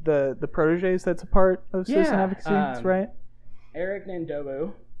one of the proteges that's a part of Citizen Advocacy, that's right? Eric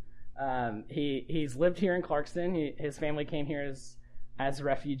Nandobo. He's lived here in Clarkston. His family came here as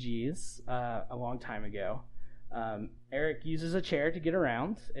refugees a long time ago. Eric uses a chair to get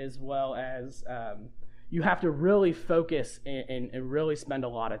around, as well as you have to really focus and really spend a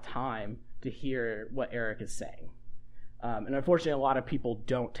lot of time to hear what Eric is saying. And unfortunately, a lot of people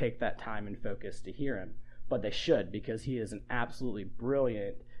don't take that time and focus to hear him, but they should, because he is an absolutely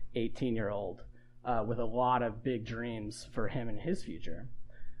brilliant 18-year-old with a lot of big dreams for him and his future.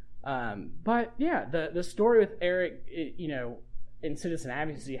 But yeah, the story with Eric, in Citizen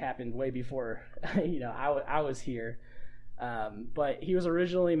Advocacy happened way before, I was here. But he was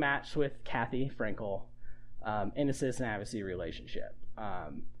originally matched with Kathy Frankel in a Citizen Advocacy relationship.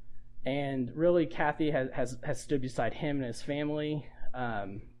 And really, Kathy has stood beside him and his family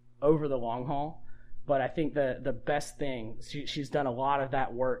over the long haul. But I think the best thing, she's done a lot of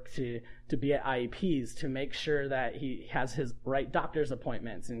that work to be at IEPs to make sure that he has his right doctor's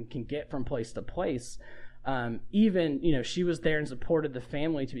appointments and can get from place to place. Even, she was there and supported the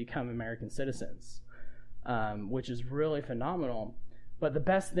family to become American citizens, which is really phenomenal. But the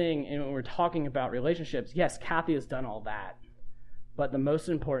best thing, and when we're talking about relationships, yes, Kathy has done all that. But the most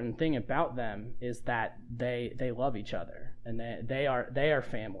important thing about them is that they love each other, and they are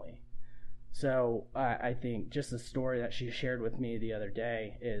family. So I think just the story that she shared with me the other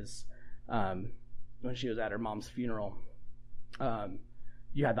day is when she was at her mom's funeral,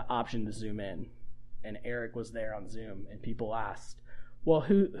 you had the option to zoom in, and Eric was there on Zoom, and people asked, well,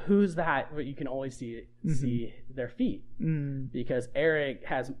 who's that? But you can only see their feet, because Eric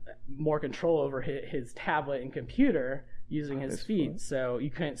has more control over his tablet and computer using his feet, so you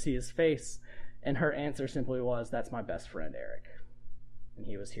couldn't see his face. And her answer simply was, that's my best friend, Eric. And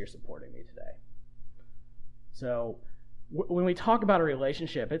he was here supporting me today. So when we talk about a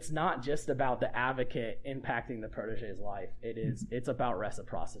relationship, it's not just about the advocate impacting the protege's life. It's about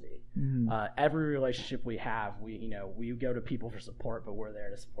reciprocity. Every relationship we have, we go to people for support, but we're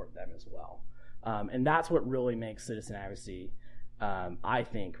there to support them as well. And that's what really makes Citizen Advocacy, I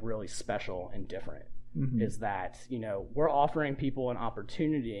think, really special and different. Is that, we're offering people an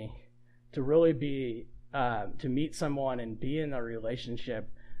opportunity to really be, to meet someone and be in a relationship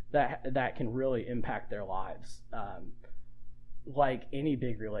that can really impact their lives, like any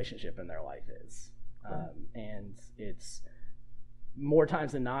big relationship in their life is. And it's more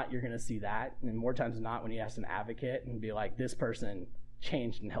times than not, you're going to see that. And more times than not, when you ask an advocate and be like, this person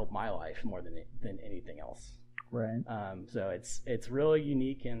changed and helped my life more than anything else. Right. So it's really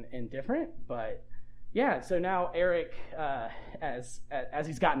unique and different, but yeah, so now Eric, as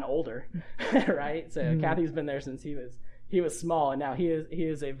he's gotten older, right? So Kathy's been there since he was small, and now he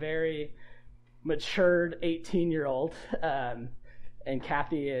is a very matured 18-year-old. And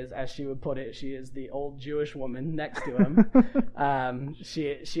Kathy is, as she would put it, she is the old Jewish woman next to him.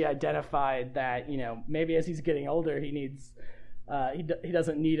 She identified that, maybe as he's getting older, he needs. He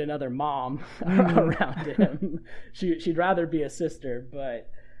doesn't need another mom around him. She'd rather be a sister, but.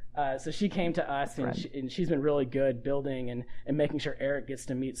 So she came to us, and she's been really good building and making sure Eric gets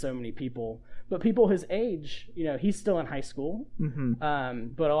to meet so many people. But people his age, he's still in high school.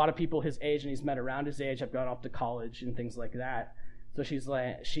 But a lot of people his age, and he's met around his age, have gone off to college and things like that. So she's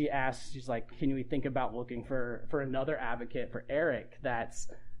like, can we think about looking for another advocate for Eric that's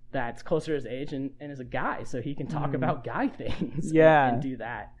closer to his age and is a guy, so he can talk about guy things and do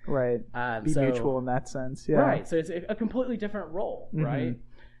that. Right. Be mutual in that sense. Yeah. Right. So it's a completely different role, right?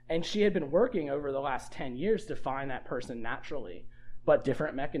 And she had been working over the last 10 years to find that person naturally, but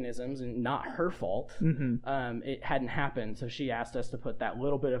different mechanisms, and not her fault. It hadn't happened, so she asked us to put that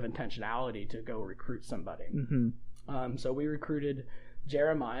little bit of intentionality to go recruit somebody. So we recruited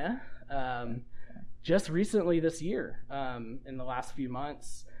Jeremiah just recently this year, in the last few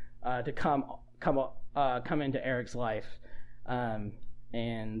months, to come into Eric's life.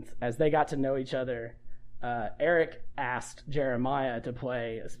 And as they got to know each other, Eric asked Jeremiah to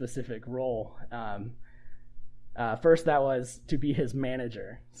play a specific role. First, that was to be his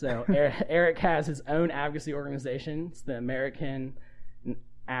manager. So Eric has his own advocacy organization. It's the American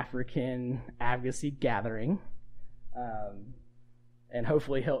African Advocacy Gathering. And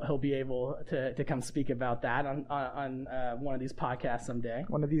hopefully he'll be able to come speak about that on one of these podcasts someday.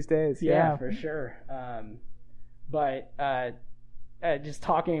 One of these days, yeah, for sure. But just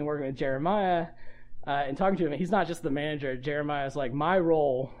talking and working with Jeremiah, and talking to him, he's not just the manager. Jeremiah's like, my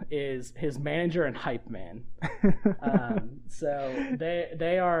role is his manager and hype man. So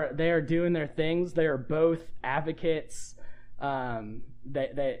they are doing their things. They are both advocates.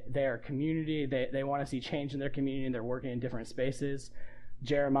 They are community. They want to see change in their community, and they're working in different spaces.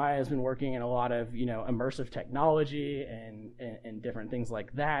 Jeremiah has been working in a lot of immersive technology and different things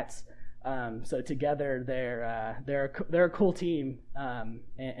like that. So together they're a cool team,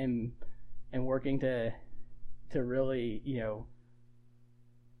 and working to really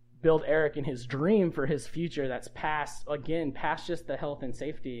build Eric in his dream for his future that's past just the health and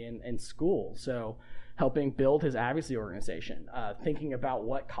safety in school. So helping build his advocacy organization, thinking about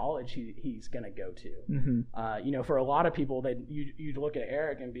what college he's going to go to. Mm-hmm. For a lot of people, you'd look at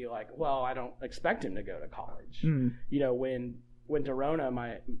Eric and be like, well, I don't expect him to go to college. Mm-hmm. When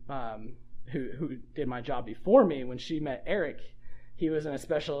Dorona, who did my job before me, when she met Eric, he was in a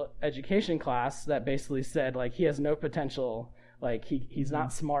special education class that basically said, like, he has no potential, like he's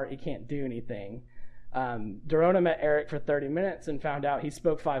not smart, he can't do anything. Dorona met Eric for 30 minutes and found out he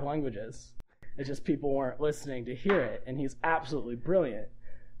spoke 5 languages. It's just people weren't listening to hear it, and he's absolutely brilliant.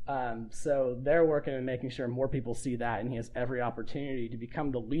 So they're working on making sure more people see that, and he has every opportunity to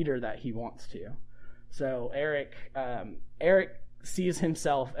become the leader that he wants to. So Eric sees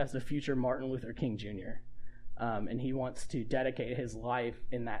himself as the future Martin Luther King Jr., and he wants to dedicate his life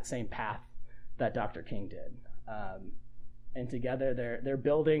in that same path that Dr. King did. And together they're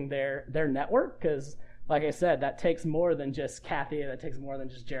building their network, because, like I said, that takes more than just Kathy, that takes more than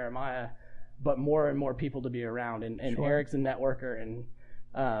just Jeremiah, but more and more people to be around. And Sure. Eric's a networker, and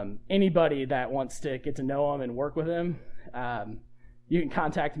anybody that wants to get to know him and work with him, you can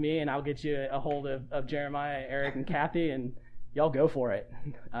contact me, and I'll get you a hold of Jeremiah, Eric, and Kathy, and y'all go for it.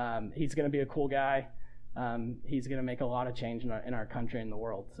 He's going to be a cool guy. He's going to make a lot of change in our country and the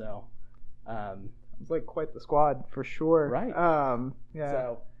world. So it's like quite the squad for sure. Right.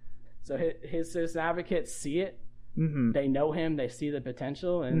 Yeah. So his citizen advocates see it. Mm-hmm. They know him. They see the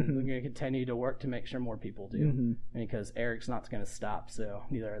potential, and Mm-hmm. we're going to continue to work to make sure more people do. Mm-hmm. Because Eric's not going to stop, so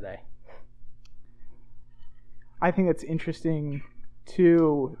neither are they. I think it's interesting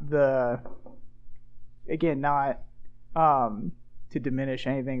to not to diminish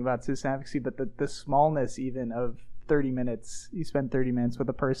anything about citizen advocacy, but the smallness even of 30 minutes. You spend 30 minutes with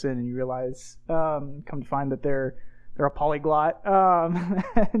a person and you realize, come to find that they're a polyglot,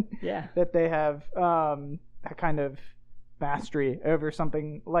 Yeah. that they have that kind of mastery over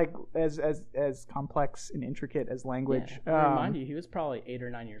something like as complex and intricate as language. Yeah. Remind you, he was probably 8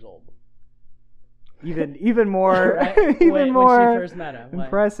 or 9 years old. Even more, Right? even when more she first met him.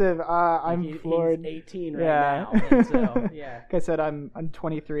 impressive. I'm floored. He's 18 right Yeah. now. And so, yeah. Like I said, I'm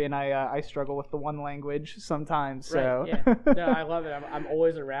 23 and I struggle with the one language sometimes. So Right, yeah. No, I love it. I'm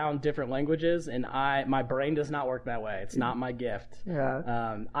always around different languages, and my brain does not work that way. It's not my gift.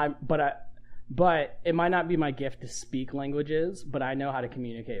 yeah. But it might not be my gift to speak languages, but I know how to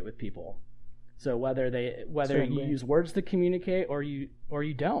communicate with people. So whether you Certainly. use words to communicate or you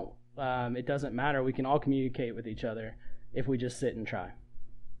don't, it doesn't matter. We can all communicate with each other if we just sit and try.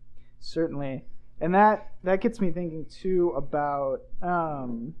 Certainly. And that gets me thinking too about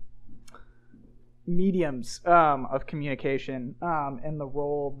mediums of communication and the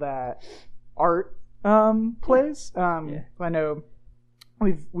role that art plays. Yeah. I know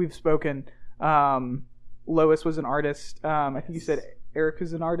we've spoken. Lois was an artist. I think you said Eric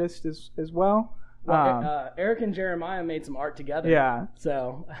is an artist as well. Well, Eric and Jeremiah made some art together. Yeah.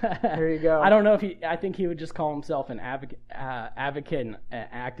 So There you go. I don't know if I think he would just call himself an advocate and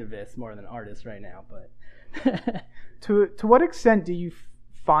activist more than artist right now. But To what extent do you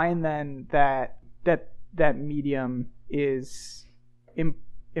find then that medium is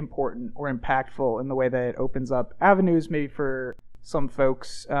important or impactful in the way that it opens up avenues maybe for some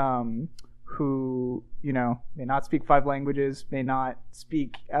folks who may not speak 5 languages, may not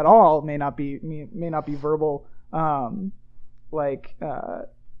speak at all, may not be verbal, like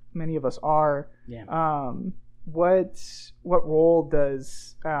many of us are. yeah. What role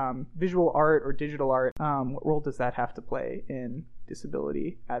does visual art or digital art? What role does that have to play in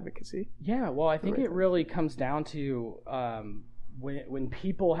disability advocacy? Yeah, well, I think right it really comes down to when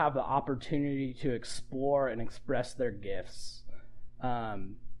people have the opportunity to explore and express their gifts.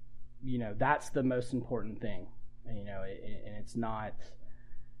 That's the most important thing. And it's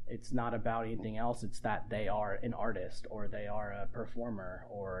not about anything else. It's that they are an artist, or they are a performer,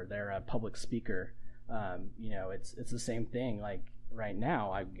 or they're a public speaker. It's the same thing. Like right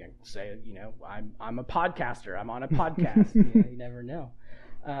now, I can say, I'm a podcaster. I'm on a podcast. You never know.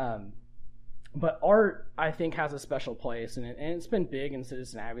 But art, I think, has a special place, and it's been big in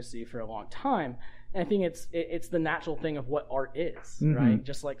citizen advocacy for a long time. And I think it's the natural thing of what art is, Mm-hmm. right?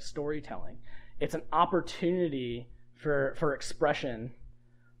 Just like storytelling. It's an opportunity for expression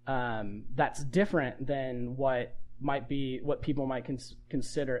that's different than what people might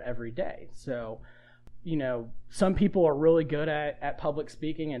consider every day. So, you know, some people are really good at public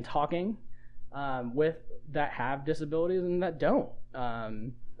speaking and talking that have disabilities and that don't.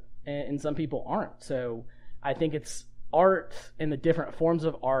 And some people aren't. So I think it's art and the different forms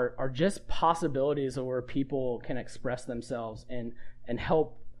of art are just possibilities of where people can express themselves and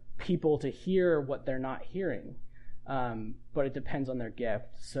help people to hear what they're not hearing. But it depends on their gift.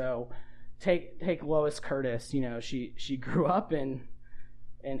 So take Lois Curtis, you know, she grew up in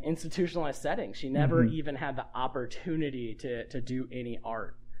an institutionalized setting. She never even had the opportunity to do any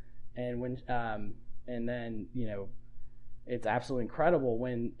art. And and then, you know, it's absolutely incredible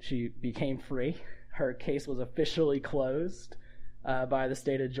when she became free. Her case was officially closed by the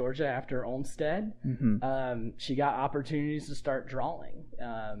state of Georgia after Olmstead. She got opportunities to start drawing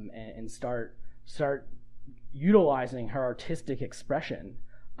and start utilizing her artistic expression.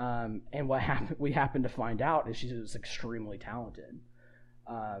 And what we happened to find out is she was extremely talented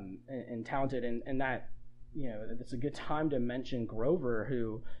and talented, and that, you know, it's a good time to mention Grover,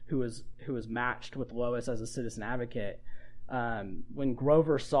 who was matched with Lois as a citizen advocate. When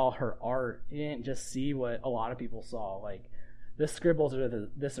Grover saw her art, he didn't just see what a lot of people saw, like the scribbles or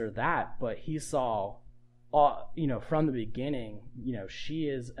this or that, but he saw, you know, from the beginning, you know, she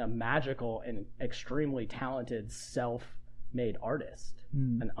is a magical and extremely talented self-made artist,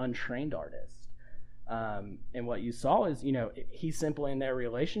 an untrained artist. And what you saw is, you know, he simply, in their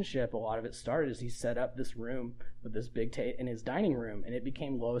relationship, a lot of it started as he set up this room with this big in his dining room, and it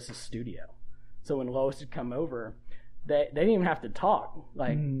became Lois's studio. So when Lois would come over, they didn't even have to talk,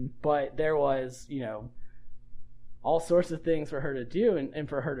 like, but there was, you know, all sorts of things for her to do and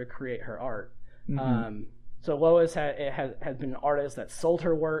for her to create her art. So Lois has been an artist that sold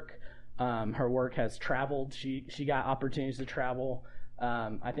her work. Her work has traveled. She got opportunities to travel.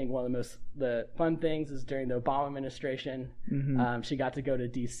 I think one of the fun things is during the Obama administration, she got to go to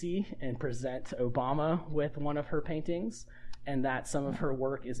DC and present Obama with one of her paintings, and that some of her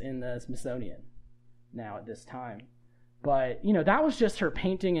work is in the Smithsonian now at this time. But, you know, that was just her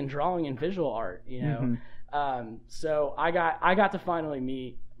painting and drawing and visual art, you know. So I got to finally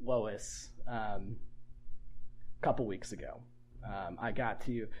meet Lois a couple weeks ago.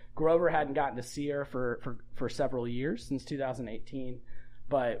 Grover hadn't gotten to see her for several years, since 2018.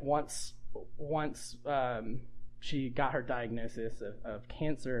 But once she got her diagnosis of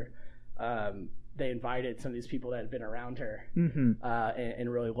cancer, they invited some of these people that had been around her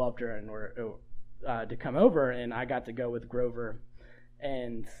and really loved her and were to come over, and I got to go with Grover.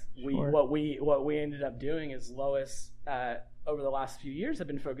 And what we ended up doing is Lois over the last few years have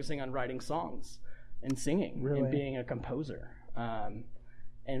been focusing on writing songs and singing and being a composer.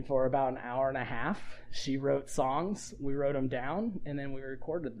 And for about an hour and a half, she wrote songs. We wrote them down, and then we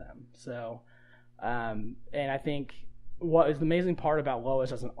recorded them. So, and I think what is the amazing part about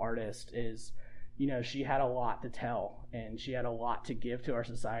Lois as an artist is, you know, she had a lot to tell, and she had a lot to give to our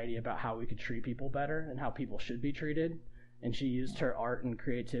society about how we could treat people better and how people should be treated. And she used her art and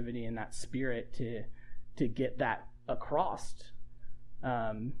creativity and that spirit to get that across,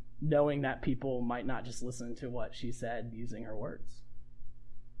 knowing that people might not just listen to what she said using her words.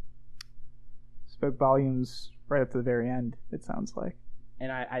 Spoke volumes right up to the very end, it sounds like.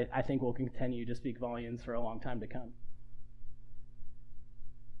 And I think we'll continue to speak volumes for a long time to come.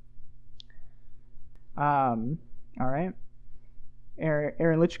 All right.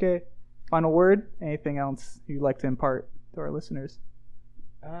 Aaron Litchke, final word? Anything else you'd like to impart to our listeners?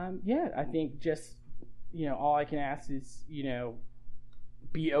 Yeah, I think just, you know, all I can ask is, you know,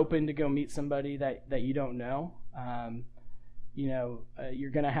 be open to go meet somebody that you don't know. You know,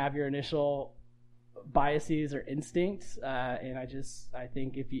 you're going to have your initial biases or instincts, and I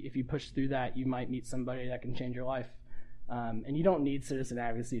think if you push through that, you might meet somebody that can change your life. And you don't need citizen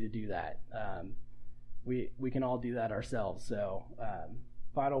advocacy to do that. We can all do that ourselves. So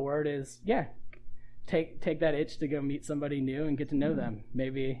final word is, yeah, take that itch to go meet somebody new and get to know them.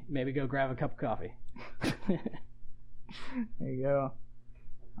 Maybe go grab a cup of coffee. There you go.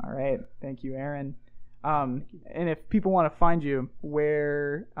 All right. Thank you, Aaron. And if people want to find you,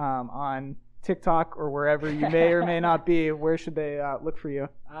 where on TikTok or wherever you may or may not be, where should they look for you?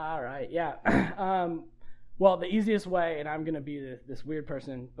 All right. Yeah. Well, the easiest way, and I'm going to be this weird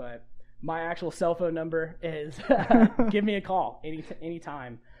person, but my actual cell phone number is give me a call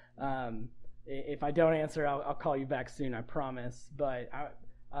anytime. If I don't answer, I'll call you back soon, I promise. But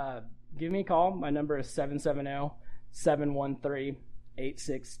give me a call. My number is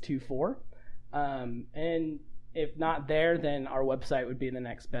 770-713-8624. And if not there, then our website would be the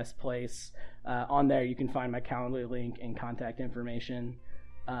next best place. On there, you can find my Calendly link and contact information,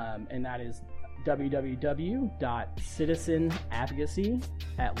 and that is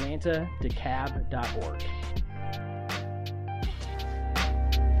www.citizenadvocacyatlantadecab.org.